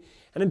 hear me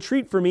and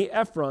entreat for me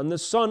Ephron, the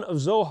son of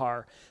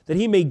Zohar, that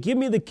he may give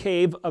me the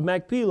cave of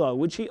Machpelah,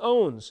 which he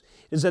owns.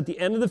 It is at the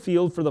end of the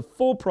field for the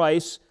full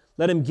price.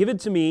 Let him give it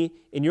to me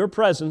in your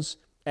presence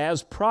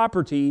as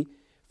property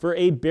for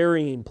a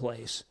burying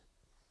place."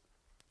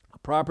 A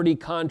property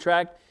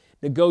contract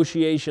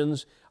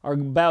negotiations are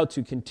about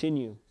to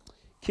continue.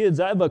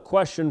 Kids, I have a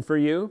question for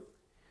you.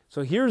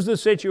 So here's the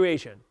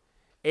situation.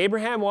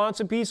 Abraham wants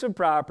a piece of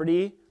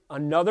property.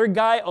 Another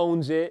guy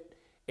owns it.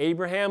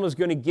 Abraham is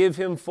going to give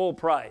him full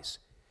price.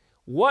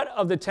 What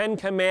of the 10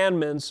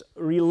 Commandments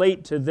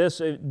relate to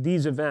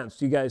these events,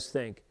 do you guys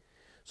think?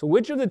 So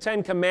which of the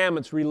 10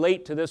 Commandments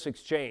relate to this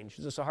exchange?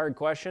 Is this a hard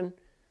question?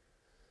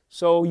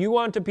 So you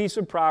want a piece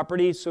of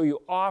property, so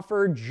you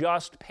offer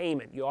just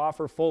payment. You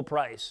offer full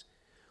price.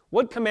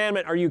 What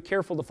commandment are you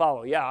careful to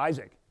follow? Yeah,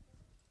 Isaac.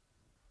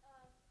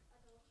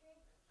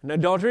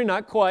 Adultery,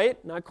 not quite.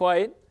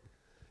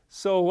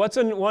 So what's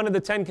in one of the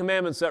 10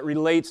 Commandments that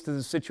relates to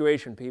the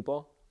situation,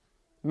 people?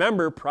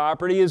 Remember,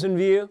 property is in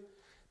view.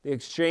 The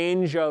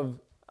exchange of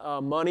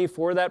money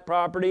for that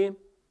property.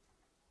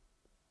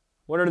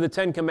 What are the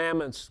 10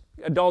 Commandments?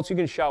 Adults, you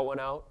can shout one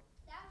out.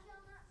 Thou shalt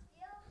not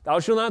steal. Thou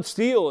shalt not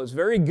steal is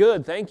very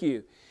good, thank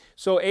you.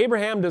 So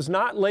Abraham does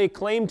not lay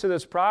claim to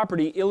this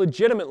property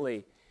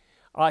illegitimately.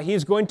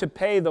 He's going to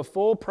pay the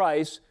full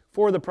price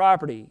for the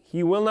property.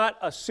 He will not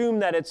assume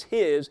that it's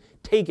his,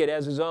 take it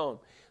as his own.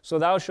 So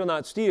thou shalt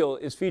not steal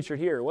is featured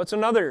here. What's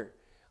another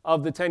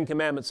of the 10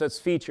 commandments that's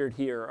featured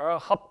here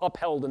or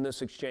upheld in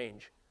this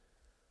exchange?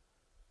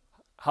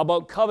 How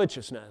about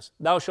covetousness?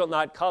 Thou shalt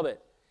not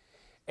covet.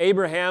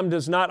 Abraham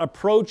does not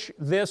approach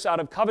this out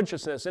of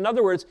covetousness. In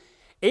other words,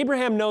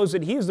 Abraham knows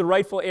that he is the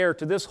rightful heir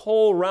to this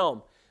whole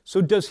realm.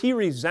 So does he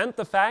resent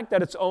the fact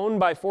that it's owned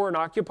by foreign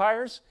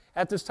occupiers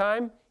at this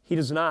time? He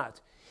does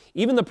not.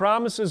 Even the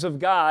promises of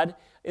God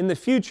in the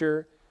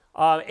future,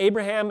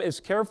 Abraham is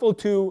careful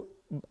to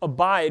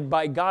abide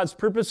by God's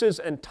purposes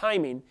and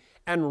timing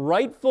and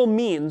rightful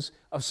means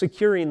of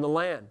securing the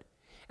land.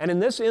 And in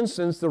this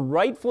instance, the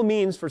rightful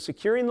means for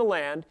securing the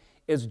land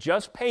is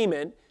just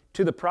payment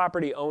to the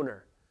property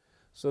owner.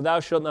 So thou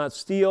shalt not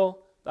steal,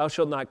 thou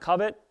shalt not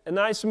covet. And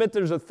I submit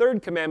there's a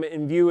third commandment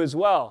in view as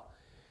well.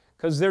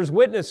 Because there's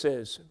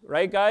witnesses,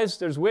 right guys?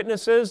 There's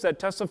witnesses that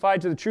testify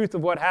to the truth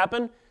of what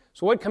happened.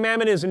 So what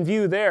commandment is in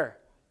view there?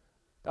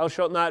 Thou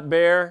shalt not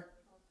bear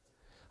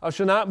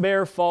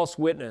false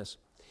witness.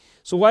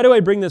 So why do I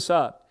bring this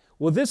up?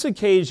 Well, this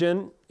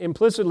occasion,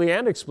 implicitly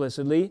and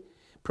explicitly,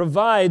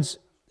 provides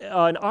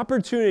an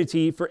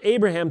opportunity for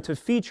Abraham to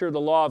feature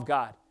the law of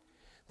God.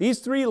 These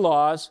 3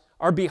 laws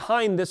are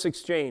behind this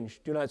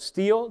exchange. Do not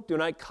steal, do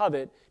not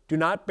covet, do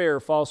not bear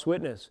false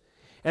witness.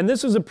 And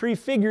this is a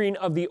prefiguring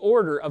of the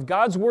order of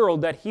God's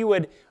world that he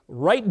would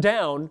write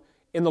down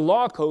in the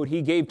law code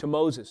he gave to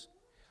Moses.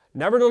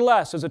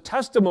 Nevertheless, as a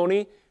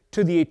testimony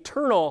to the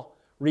eternal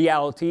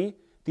reality,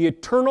 the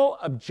eternal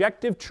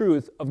objective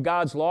truth of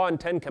God's law and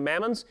 10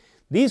 commandments,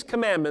 these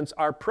commandments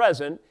are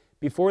present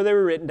before they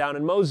were written down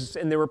in Moses,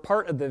 and they were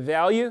part of the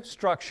value,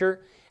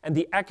 structure, and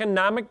the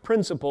economic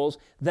principles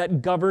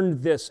that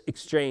governed this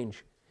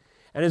exchange.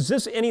 And is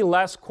this any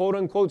less,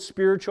 quote-unquote,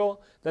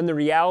 spiritual than the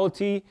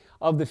reality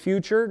of the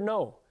future?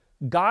 No.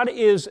 God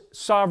is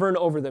sovereign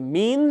over the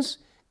means.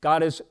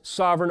 God is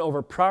sovereign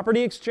over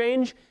property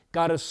exchange.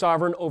 God is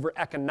sovereign over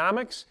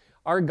economics.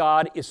 Our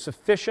God is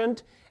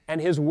sufficient, and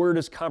His Word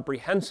is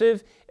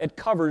comprehensive. It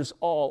covers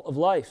all of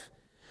life.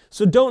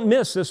 So don't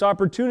miss this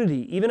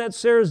opportunity, even at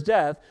Sarah's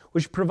death,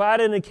 which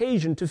provided an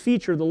occasion to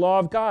feature the law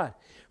of God.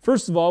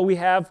 First of all, we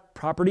have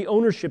property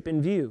ownership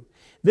in view.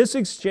 This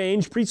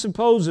exchange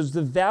presupposes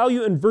the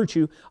value and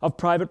virtue of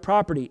private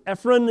property.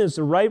 Ephron is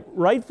the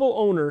rightful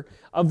owner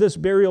of this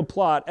burial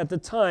plot at the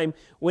time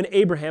when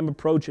Abraham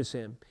approaches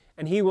him.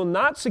 And he will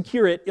not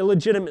secure it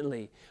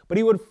illegitimately, but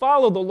he would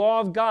follow the law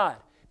of God,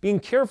 being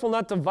careful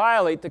not to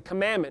violate the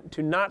commandment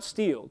to not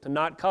steal, to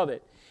not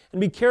covet,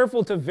 and be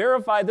careful to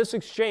verify this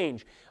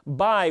exchange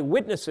by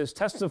witnesses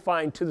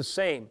testifying to the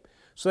same,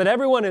 so that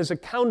everyone is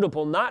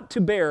accountable not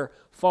to bear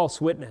false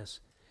witness.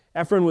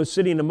 Ephron was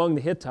sitting among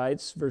the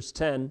Hittites, verse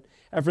 10.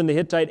 Ephron the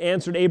Hittite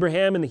answered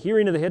Abraham in the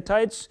hearing of the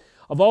Hittites,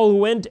 of all who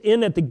went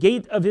in at the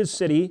gate of his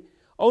city,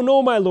 "O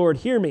no, my lord,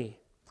 hear me.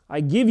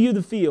 I give you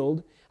the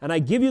field, and I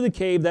give you the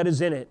cave that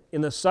is in it,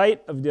 in the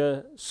sight of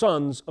the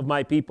sons of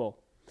my people."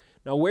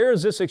 Now, where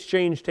is this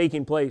exchange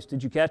taking place?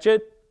 Did you catch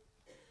it?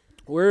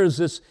 Where is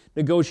this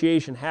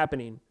negotiation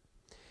happening?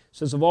 It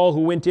says, of all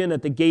who went in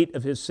at the gate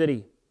of his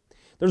city.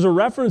 There's a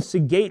reference to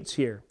gates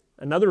here.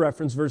 Another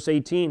reference, verse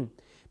 18.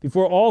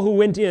 Before all who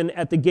went in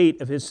at the gate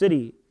of his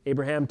city,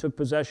 Abraham took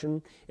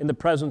possession in the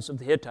presence of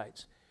the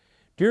Hittites.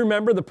 Do you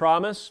remember the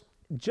promise,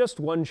 just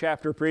one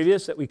chapter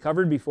previous, that we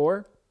covered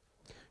before?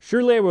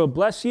 Surely I will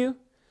bless you,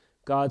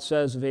 God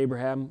says of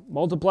Abraham.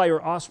 Multiply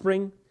your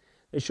offspring.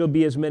 They shall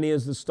be as many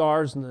as the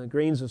stars and the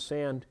grains of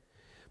sand.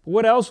 But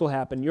what else will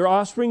happen? Your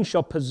offspring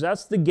shall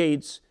possess the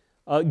gate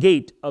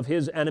of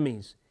his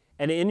enemies,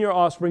 and in your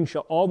offspring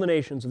shall all the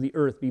nations of the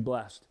earth be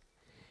blessed.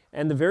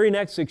 And the very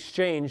next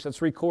exchange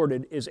that's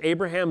recorded is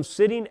Abraham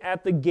sitting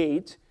at the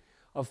gate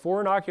of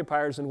foreign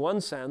occupiers, in one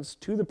sense,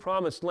 to the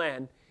promised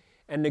land,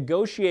 and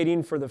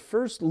negotiating for the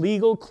first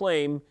legal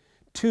claim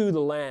to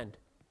the land.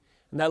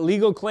 And that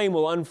legal claim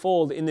will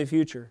unfold in the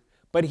future.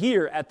 But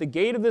here, at the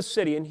gate of the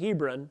city in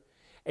Hebron,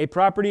 a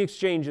property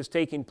exchange is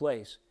taking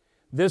place.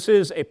 This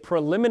is a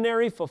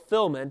preliminary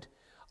fulfillment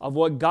of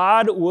what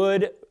God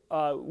would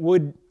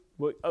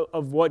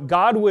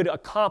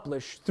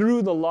accomplish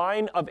through the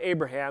line of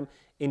Abraham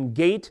in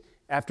gate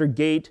after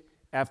gate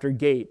after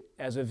gate,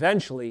 as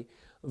eventually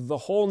the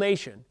whole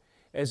nation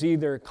is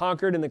either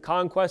conquered in the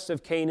conquest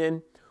of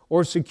Canaan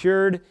or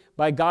secured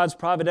by God's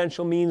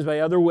providential means by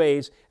other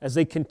ways as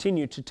they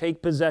continue to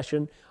take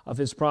possession of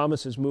His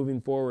promises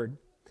moving forward.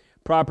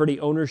 Property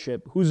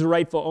ownership. Who's the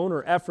rightful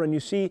owner? Ephron. You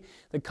see,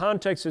 the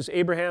context is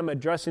Abraham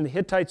addressing the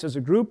Hittites as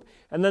a group,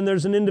 and then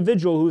there's an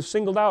individual who's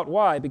singled out.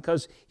 Why?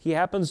 Because he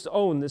happens to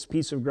own this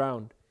piece of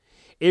ground.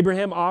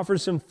 Abraham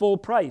offers him full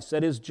price,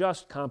 that is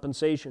just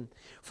compensation.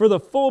 For the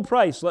full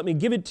price, let me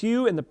give it to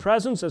you in the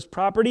presence as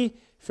property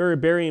for a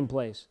burying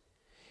place.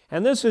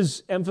 And this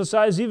is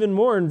emphasized even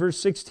more in verse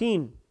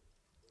 16,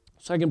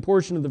 second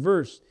portion of the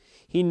verse.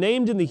 He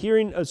named in the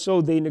hearing, so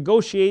they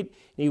negotiate,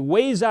 and he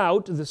weighs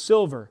out the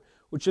silver,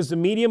 which is the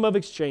medium of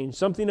exchange,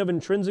 something of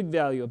intrinsic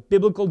value, a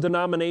biblical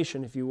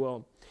denomination, if you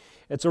will.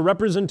 It's a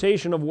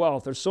representation of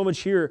wealth. There's so much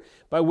here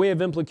by way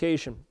of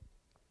implication.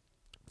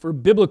 for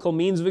biblical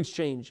means of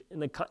exchange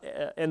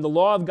and the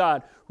law of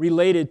God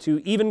related to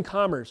even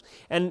commerce.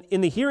 And in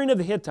the hearing of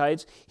the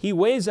Hittites, he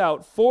weighs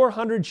out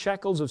 400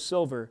 shekels of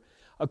silver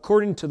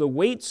according to the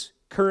weights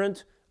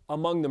current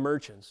among the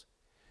merchants.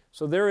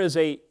 So there is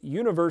a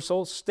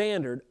universal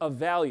standard of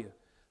value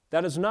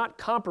that is not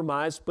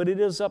compromised, but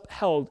it is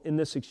upheld in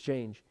this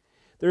exchange.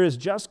 There is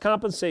just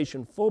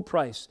compensation, full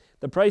price,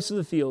 the price of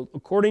the field,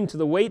 according to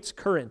the weights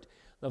current,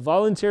 the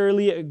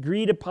voluntarily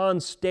agreed upon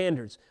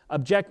standards,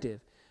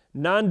 objective,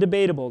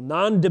 non-debatable,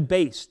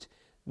 non-debased.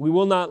 We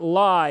will not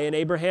lie, and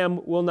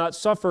Abraham will not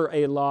suffer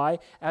a lie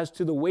as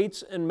to the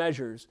weights and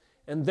measures.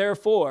 And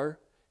therefore,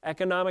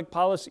 economic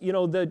policy,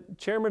 the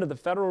chairman of the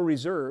Federal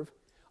Reserve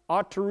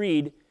ought to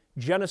read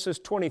Genesis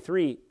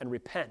 23 and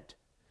repent.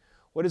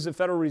 What is the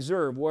Federal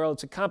Reserve? Well,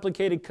 it's a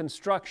complicated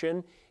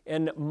construction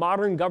in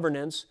modern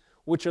governance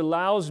which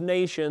allows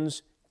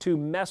nations to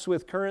mess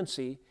with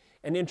currency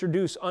and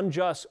introduce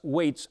unjust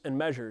weights and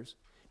measures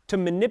to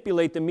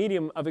manipulate the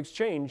medium of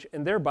exchange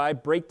and thereby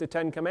break the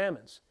Ten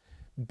Commandments,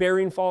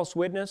 bearing false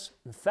witness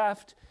and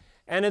theft.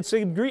 And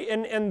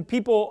and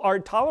people are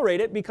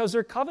tolerate it because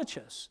they're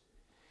covetous.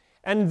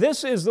 And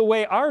this is the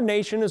way our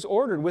nation is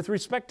ordered with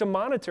respect to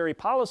monetary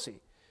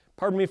policy.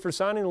 Pardon me for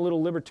sounding a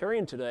little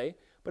libertarian today,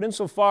 but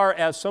insofar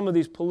as some of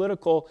these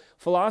political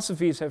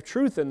philosophies have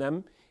truth in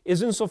them,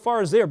 is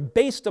insofar as they are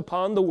based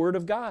upon the Word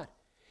of God.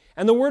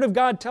 And the Word of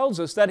God tells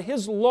us that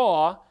His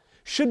law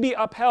should be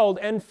upheld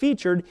and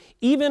featured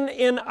even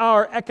in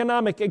our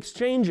economic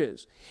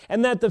exchanges,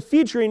 and that the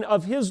featuring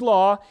of His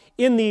law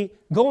in the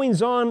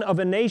goings-on of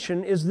a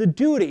nation is the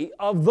duty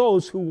of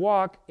those who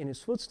walk in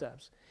His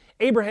footsteps.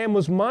 Abraham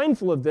was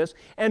mindful of this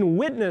and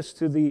witnessed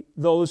to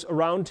those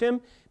around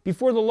him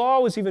before the law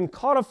was even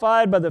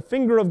codified by the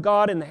finger of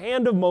God in the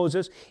hand of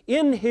Moses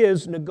in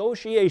his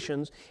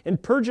negotiations in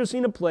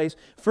purchasing a place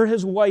for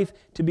his wife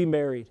to be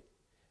married.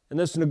 And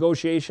this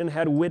negotiation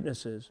had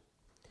witnesses.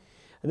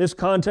 And this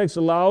context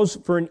allows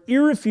for an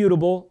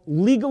irrefutable,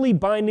 legally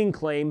binding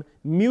claim,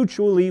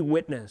 mutually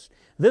witnessed.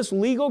 This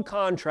legal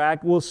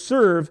contract will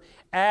serve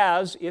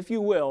as, if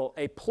you will,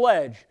 a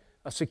pledge,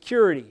 a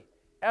security,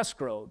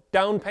 escrow,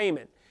 down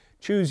payment.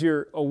 Choose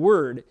a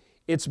word.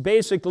 It's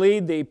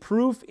basically the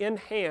proof in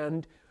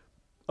hand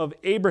of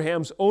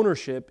Abraham's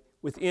ownership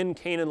within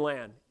Canaan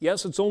land.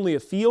 Yes, it's only a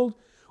field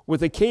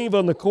with a cave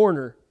on the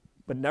corner,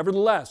 but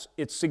nevertheless,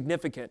 it's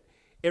significant.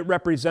 It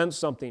represents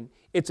something.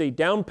 It's a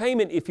down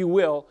payment, if you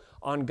will,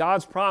 on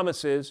God's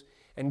promises,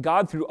 and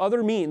God, through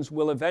other means,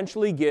 will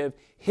eventually give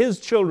His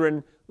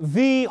children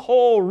the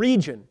whole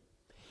region.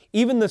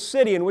 Even the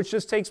city in which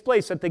this takes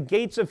place, at the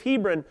gates of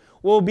Hebron,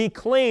 will be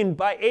claimed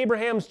by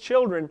Abraham's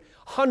children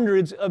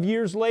hundreds of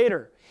years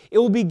later. It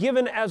will be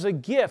given as a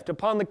gift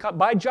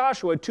by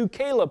Joshua to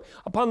Caleb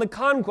upon the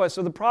conquest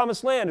of the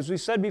promised land, as we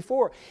said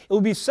before. It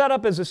will be set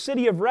up as a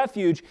city of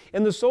refuge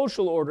in the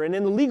social order and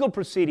in the legal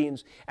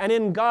proceedings and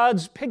in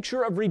God's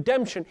picture of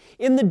redemption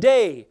in the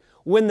day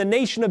when the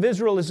nation of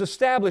Israel is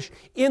established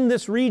in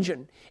this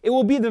region. It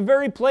will be the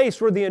very place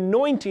where the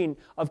anointing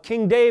of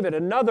King David,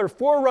 another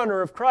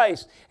forerunner of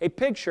Christ, a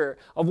picture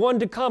of one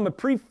to come, a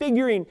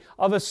prefiguring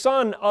of a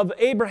son of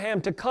Abraham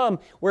to come,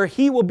 where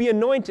he will be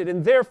anointed,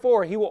 and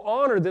therefore he will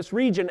honor this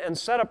region and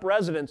set up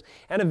residence,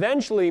 and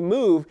eventually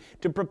move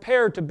to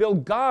prepare to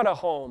build God a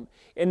home,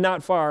 and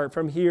not far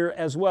from here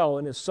as well,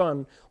 and his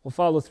son will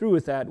follow through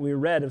with that. We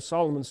read of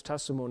Solomon's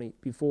testimony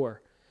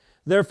before.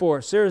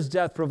 Therefore, Sarah's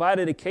death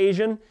provided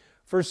occasion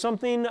for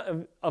something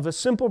of a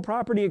simple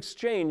property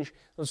exchange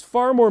that was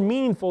far more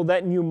meaningful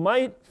than you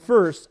might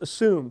first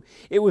assume.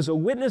 It was a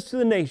witness to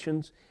the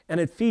nations, and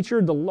it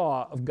featured the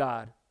law of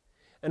God.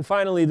 And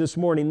finally, this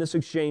morning, this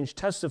exchange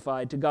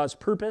testified to God's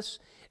purpose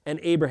and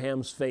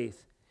Abraham's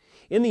faith.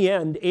 In the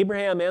end,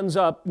 Abraham ends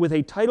up with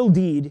a title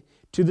deed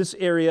to this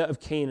area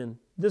of Canaan.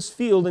 This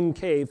field and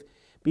cave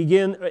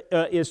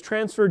is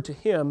transferred to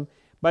him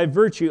by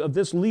virtue of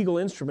this legal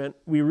instrument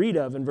we read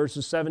of in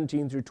verses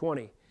 17 through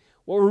 20.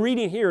 What we're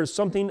reading here is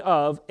something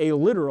of a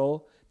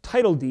literal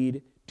title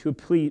deed to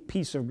a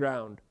piece of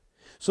ground.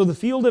 So the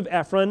field of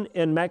Ephron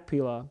and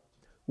Machpelah,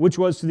 which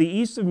was to the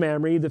east of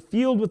Mamre, the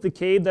field with the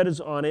cave that is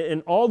on it,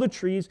 and all the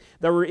trees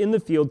that were in the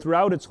field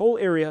throughout its whole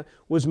area,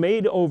 was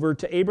made over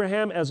to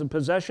Abraham as a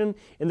possession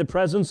in the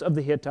presence of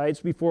the Hittites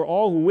before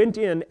all who went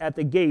in at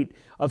the gate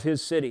of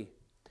his city.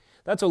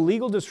 That's a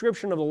legal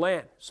description of the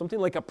land, something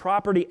like a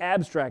property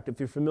abstract, if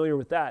you're familiar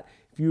with that,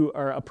 if you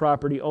are a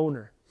property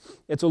owner.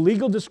 It's a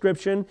legal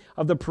description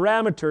of the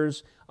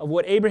parameters of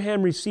what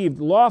Abraham received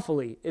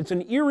lawfully. It's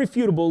an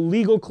irrefutable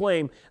legal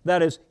claim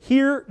that is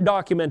here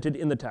documented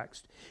in the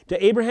text.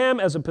 To Abraham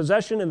as a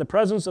possession in the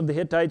presence of the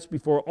Hittites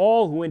before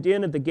all who went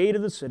in at the gate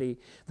of the city,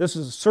 this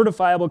is a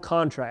certifiable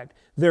contract.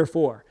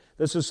 Therefore,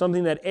 this is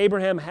something that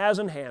Abraham has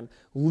in hand,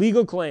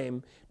 legal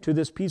claim to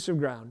this piece of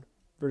ground.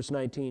 Verse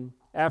 19,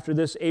 after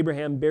this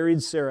Abraham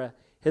buried Sarah,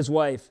 his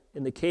wife,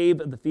 in the cave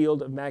of the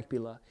field of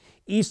Machpelah,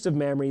 east of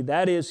Mamre,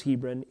 that is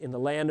Hebron, in the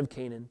land of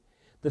Canaan.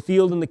 The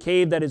field and the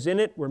cave that is in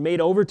it were made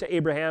over to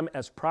Abraham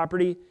as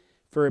property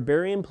for a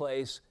burying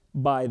place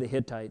by the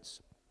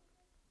Hittites.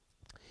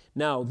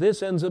 Now,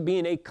 this ends up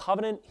being a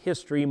covenant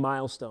history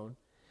milestone.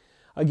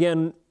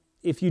 Again,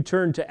 if you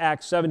turn to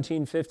Acts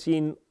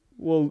 17:15,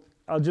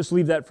 I'll just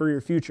leave that for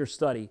your future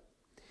study.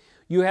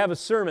 You have a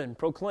sermon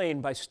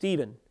proclaimed by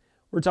Stephen.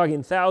 We're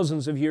talking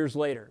thousands of years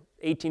later,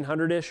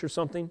 1800-ish or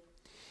something.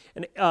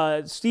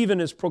 And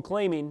Stephen is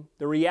proclaiming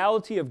the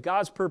reality of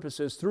God's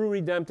purposes through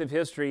redemptive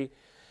history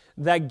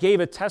that gave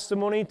a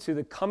testimony to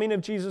the coming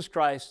of Jesus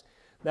Christ,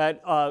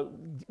 that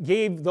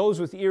gave those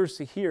with ears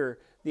to hear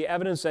the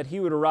evidence that he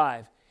would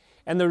arrive.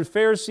 And the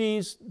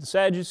Pharisees, the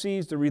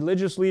Sadducees, the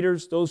religious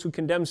leaders, those who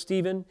condemned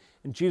Stephen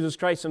and Jesus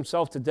Christ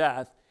himself to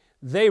death,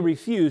 they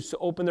refused to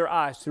open their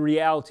eyes to the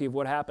reality of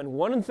what happened.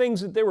 One of the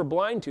things that they were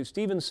blind to,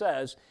 Stephen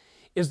says,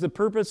 is the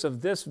purpose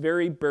of this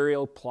very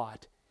burial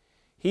plot.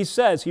 He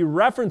says, he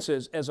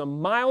references as a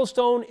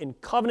milestone in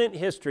covenant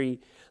history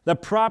the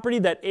property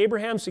that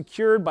Abraham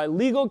secured by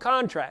legal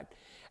contract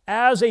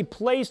as a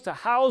place to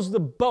house the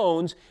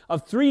bones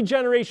of 3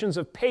 generations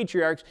of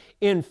patriarchs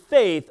in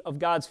faith of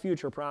God's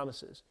future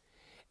promises.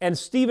 And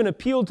Stephen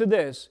appealed to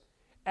this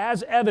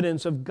as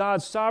evidence of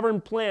God's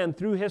sovereign plan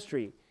through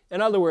history.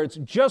 In other words,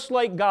 just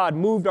like God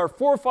moved our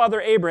forefather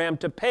Abraham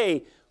to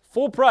pay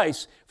full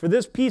price for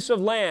this piece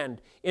of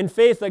land in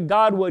faith that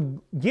God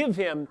would give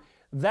him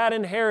that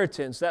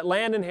inheritance, that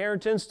land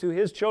inheritance to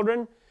his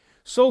children,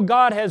 so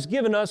God has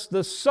given us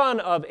the son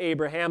of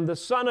Abraham, the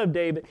son of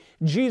David,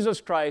 Jesus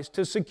Christ,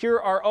 to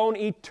secure our own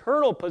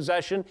eternal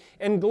possession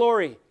and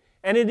glory.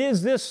 And it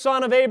is this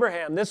son of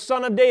Abraham, this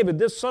son of David,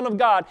 this son of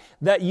God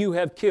that you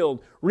have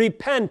killed.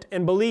 Repent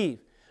and believe.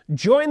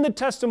 Join the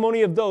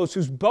testimony of those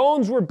whose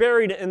bones were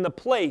buried in the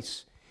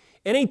place,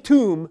 in a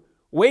tomb,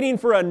 waiting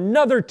for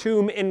another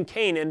tomb in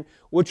Canaan,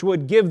 which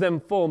would give them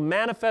full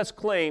manifest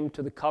claim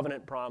to the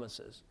covenant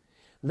promises.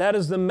 That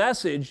is the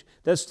message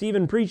that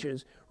Stephen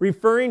preaches,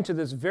 referring to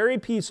this very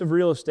piece of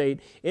real estate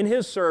in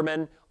his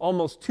sermon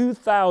almost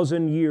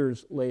 2,000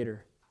 years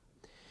later.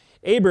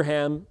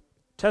 Abraham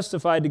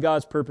testified to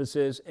God's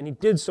purposes, and he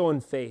did so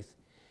in faith.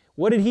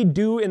 What did he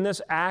do in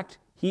this act?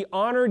 He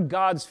honored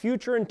God's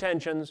future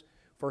intentions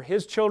for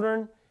his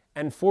children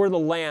and for the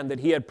land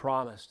that he had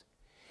promised.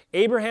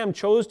 Abraham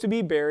chose to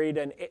be buried,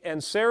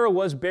 and Sarah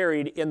was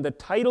buried in the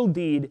title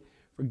deed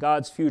for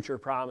God's future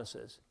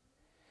promises.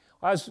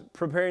 I was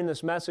preparing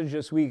this message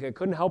this week. I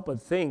couldn't help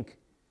but think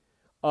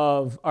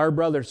of our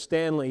brother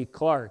Stanley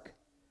Clark,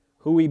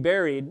 who we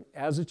buried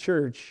as a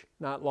church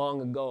not long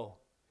ago.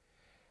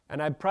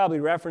 And I've probably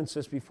referenced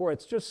this before.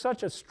 It's just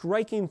such a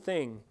striking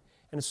thing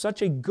and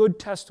such a good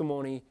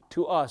testimony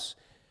to us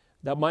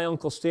that my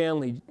Uncle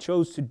Stanley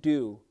chose to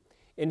do.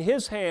 In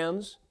his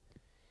hands,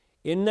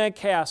 in that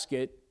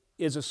casket,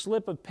 is a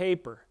slip of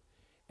paper.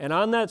 And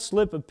on that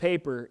slip of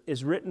paper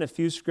is written a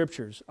few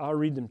scriptures. I'll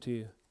read them to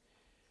you.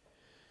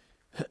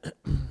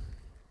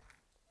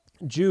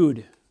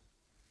 Jude,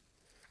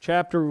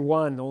 chapter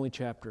 1, the only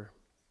chapter,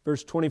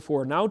 verse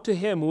 24. Now to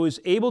him who is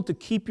able to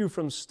keep you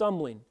from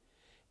stumbling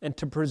and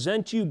to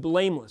present you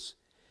blameless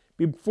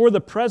before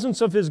the presence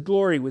of his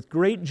glory with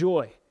great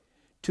joy,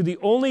 to the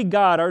only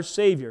God our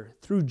Savior,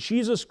 through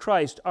Jesus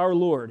Christ our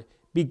Lord,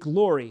 be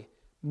glory,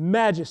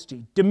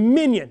 majesty,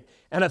 dominion,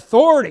 and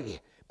authority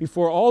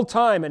before all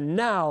time and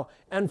now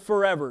and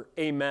forever.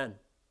 Amen.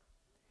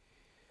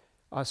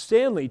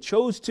 Stanley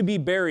chose to be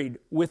buried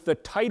with the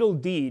title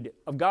deed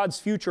of God's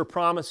future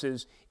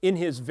promises in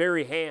his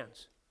very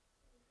hands.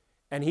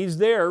 And he's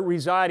there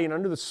residing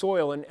under the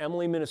soil in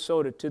Emily,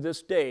 Minnesota to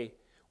this day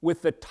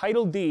with the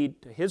title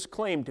deed to his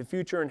claim to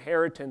future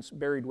inheritance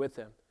buried with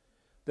him.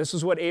 This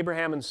is what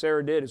Abraham and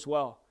Sarah did as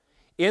well.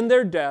 In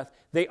their death,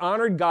 they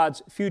honored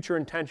God's future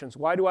intentions.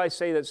 Why do I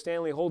say that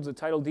Stanley holds the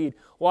title deed?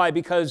 Why?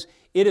 Because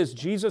it is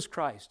Jesus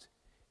Christ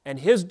and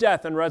his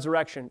death and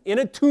resurrection in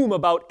a tomb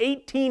about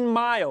 18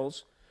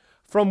 miles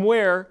from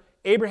where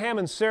Abraham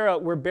and Sarah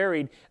were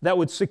buried that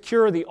would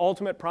secure the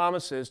ultimate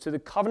promises to the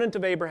covenant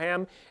of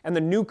Abraham and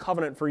the new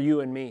covenant for you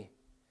and me.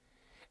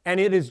 And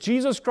it is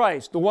Jesus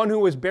Christ, the one who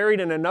was buried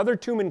in another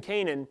tomb in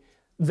Canaan,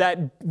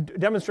 that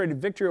demonstrated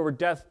victory over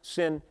death,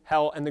 sin,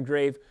 hell, and the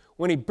grave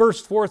when he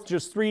burst forth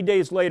just 3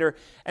 days later.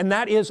 And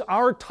that is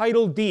our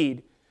title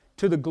deed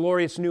to the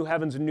glorious new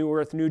heavens and new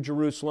earth, New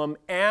Jerusalem,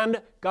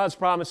 and God's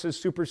promises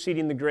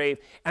superseding the grave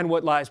and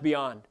what lies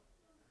beyond.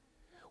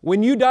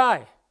 When you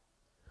die,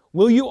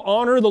 will you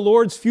honor the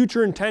Lord's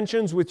future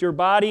intentions with your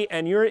body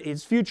and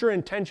his future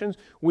intentions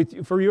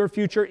for your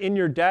future in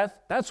your death?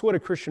 That's what a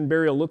Christian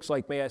burial looks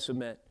like, may I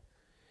submit.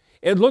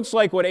 It looks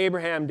like what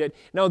Abraham did.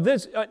 Now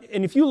this,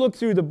 and if you look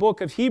through the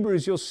book of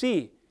Hebrews, you'll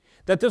see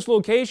that this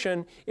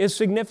location is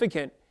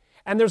significant.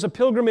 And there's a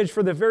pilgrimage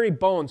for the very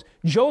bones.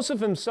 Joseph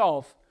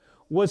himself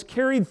was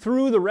carried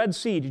through the Red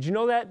Sea. Did you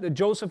know that? That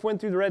Joseph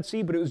went through the Red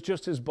Sea, but it was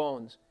just his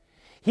bones.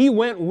 He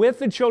went with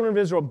the children of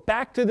Israel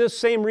back to this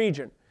same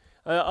region,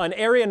 an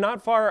area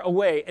not far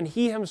away, and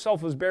he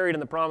himself was buried in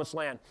the Promised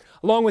Land,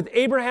 along with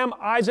Abraham,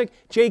 Isaac,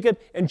 Jacob,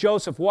 and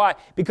Joseph. Why?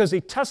 Because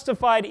they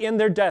testified in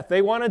their death.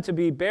 They wanted to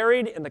be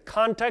buried in the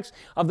context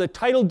of the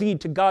title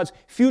deed to God's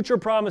future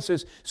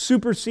promises,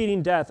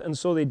 superseding death, and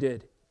so they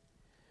did.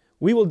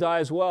 We will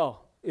die as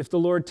well if the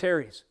Lord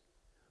tarries.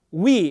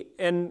 we,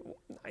 and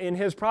in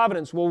His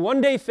providence, will one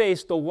day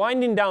face the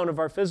winding down of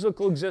our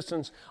physical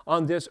existence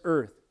on this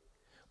earth.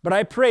 But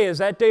I pray as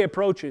that day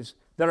approaches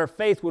that our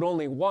faith would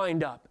only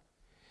wind up.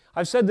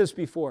 I've said this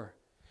before,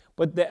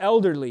 but the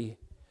elderly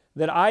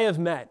that I have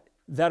met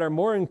that are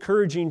more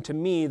encouraging to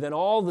me than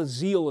all the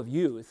zeal of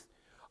youth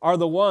are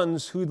the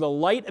ones who the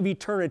light of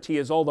eternity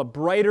is all the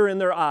brighter in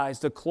their eyes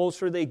the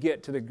closer they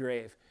get to the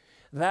grave.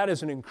 That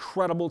is an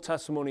incredible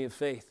testimony of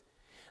faith.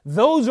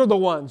 Those are the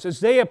ones, as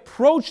they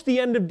approach the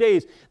end of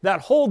days,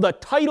 that hold the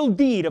title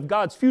deed of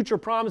God's future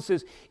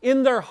promises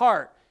in their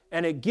heart,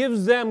 and it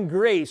gives them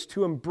grace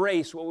to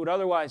embrace what would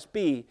otherwise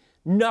be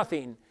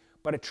nothing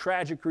but a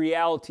tragic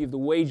reality of the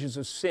wages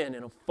of sin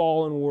in a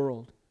fallen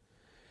world.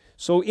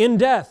 So in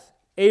death,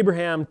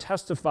 Abraham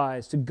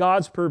testifies to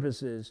God's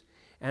purposes,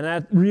 and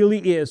that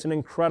really is an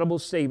incredible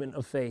statement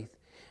of faith.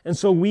 And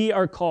so we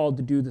are called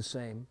to do the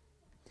same.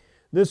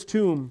 This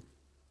tomb,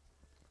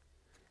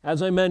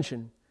 as I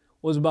mentioned,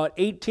 was about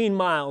 18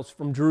 miles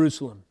from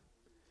Jerusalem.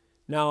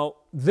 Now,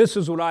 this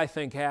is what I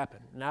think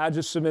happened. Now, I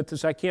just submit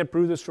this. I can't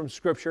prove this from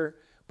Scripture,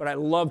 but I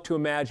love to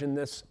imagine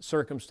this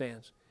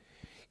circumstance.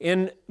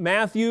 In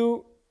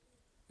Matthew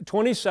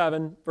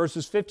 27,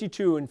 verses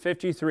 52 and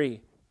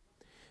 53,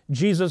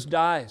 Jesus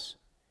dies.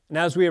 And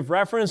as we have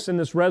referenced in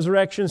this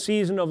resurrection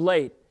season of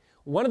late,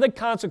 one of the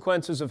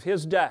consequences of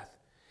His death,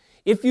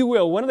 if you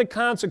will, one of the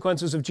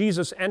consequences of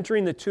Jesus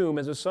entering the tomb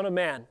as a Son of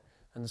Man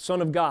and the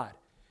Son of God,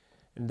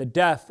 and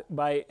death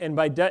by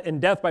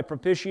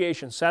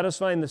propitiation,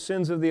 satisfying the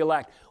sins of the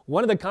elect.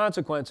 One of the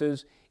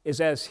consequences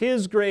is as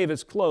His grave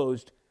is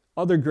closed,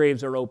 other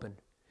graves are opened.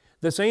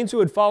 The saints who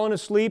had fallen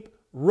asleep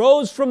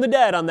rose from the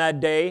dead on that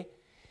day,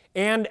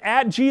 and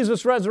at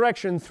Jesus'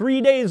 resurrection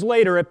 3 days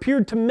later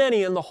appeared to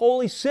many in the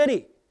holy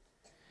city.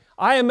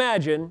 I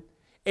imagine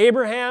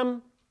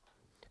Abraham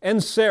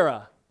and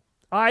Sarah,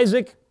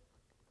 Isaac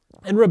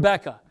and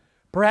Rebekah,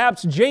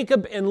 perhaps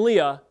Jacob and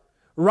Leah,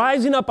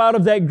 rising up out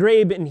of that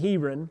grave in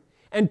Hebron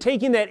and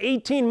taking that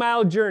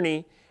 18-mile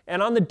journey,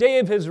 and on the day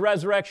of His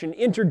resurrection,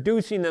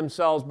 introducing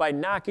themselves by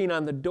knocking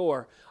on the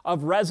door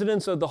of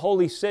residents of the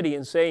holy city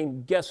and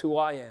saying, "Guess who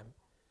I am?"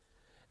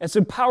 It's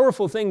a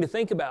powerful thing to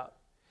think about.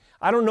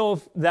 I don't know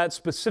if that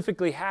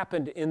specifically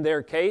happened in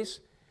their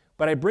case,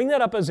 but I bring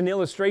that up as an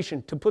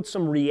illustration to put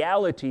some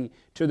reality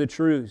to the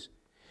truths.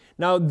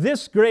 Now,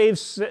 this grave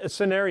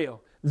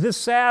scenario, this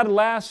sad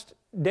last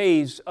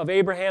days of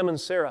Abraham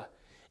and Sarah,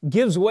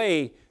 gives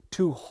way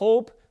to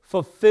hope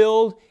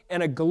fulfilled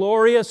and a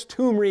glorious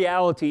tomb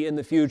reality in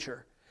the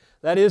future.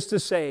 That is to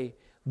say,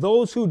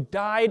 those who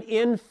died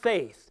in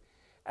faith,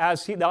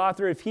 as the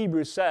author of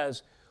Hebrews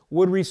says,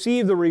 would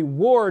receive the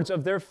rewards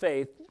of their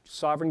faith,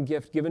 sovereign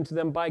gift given to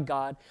them by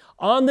God,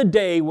 on the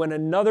day when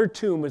another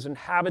tomb was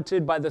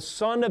inhabited by the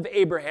Son of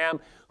Abraham,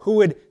 who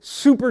would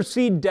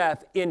supersede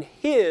death in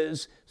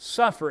His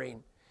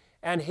suffering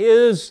and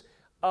His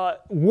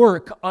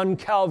work on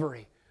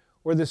Calvary,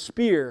 where the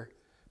spear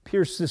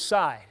pierced His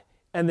side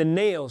and the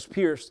nails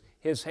pierced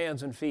His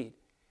hands and feet.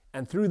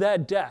 And through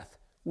that death,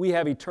 we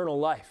have eternal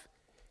life.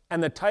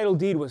 And the title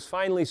deed was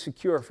finally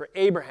secure for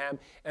Abraham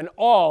and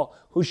all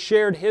who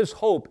shared his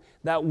hope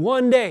that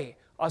one day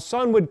a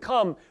son would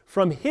come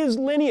from his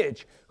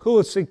lineage who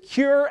would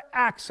secure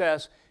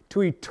access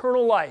to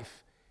eternal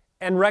life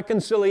and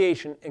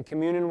reconciliation and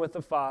communion with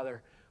the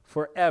Father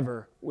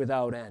forever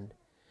without end.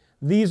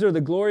 These are the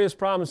glorious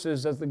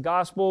promises as the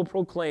gospel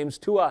proclaims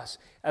to us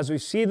as we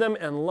see them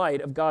in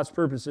light of God's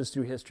purposes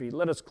through history.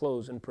 Let us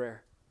close in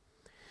prayer.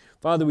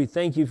 Father, we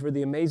thank You for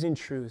the amazing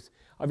truth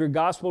of Your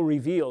gospel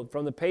revealed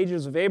from the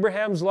pages of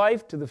Abraham's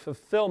life to the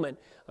fulfillment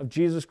of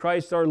Jesus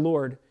Christ our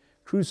Lord,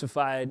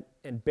 crucified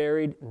and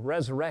buried and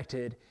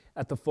resurrected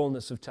at the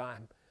fullness of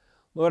time.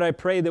 Lord, I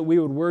pray that we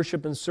would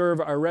worship and serve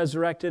our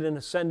resurrected and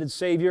ascended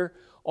Savior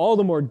all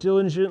the more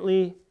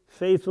diligently,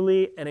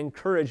 faithfully, and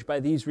encouraged by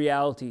these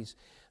realities,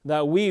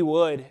 that we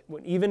would,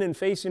 even in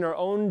facing our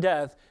own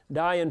death,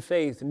 die in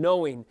faith,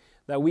 knowing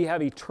that we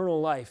have eternal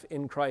life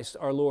in Christ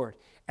our Lord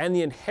and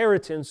the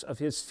inheritance of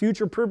His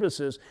future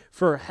purposes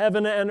for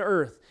heaven and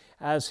earth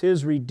as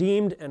His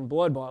redeemed and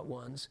blood-bought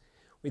ones.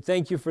 We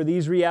thank You for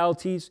these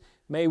realities.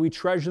 May we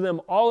treasure them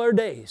all our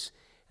days.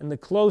 And the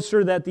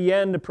closer that the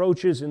end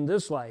approaches in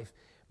this life,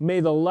 may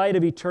the light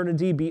of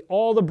eternity be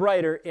all the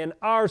brighter in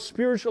our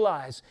spiritual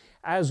eyes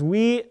as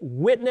we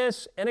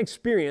witness and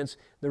experience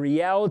the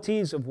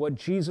realities of what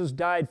Jesus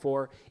died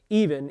for,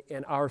 even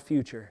in our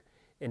future.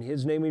 In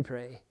His name we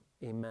pray,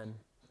 amen.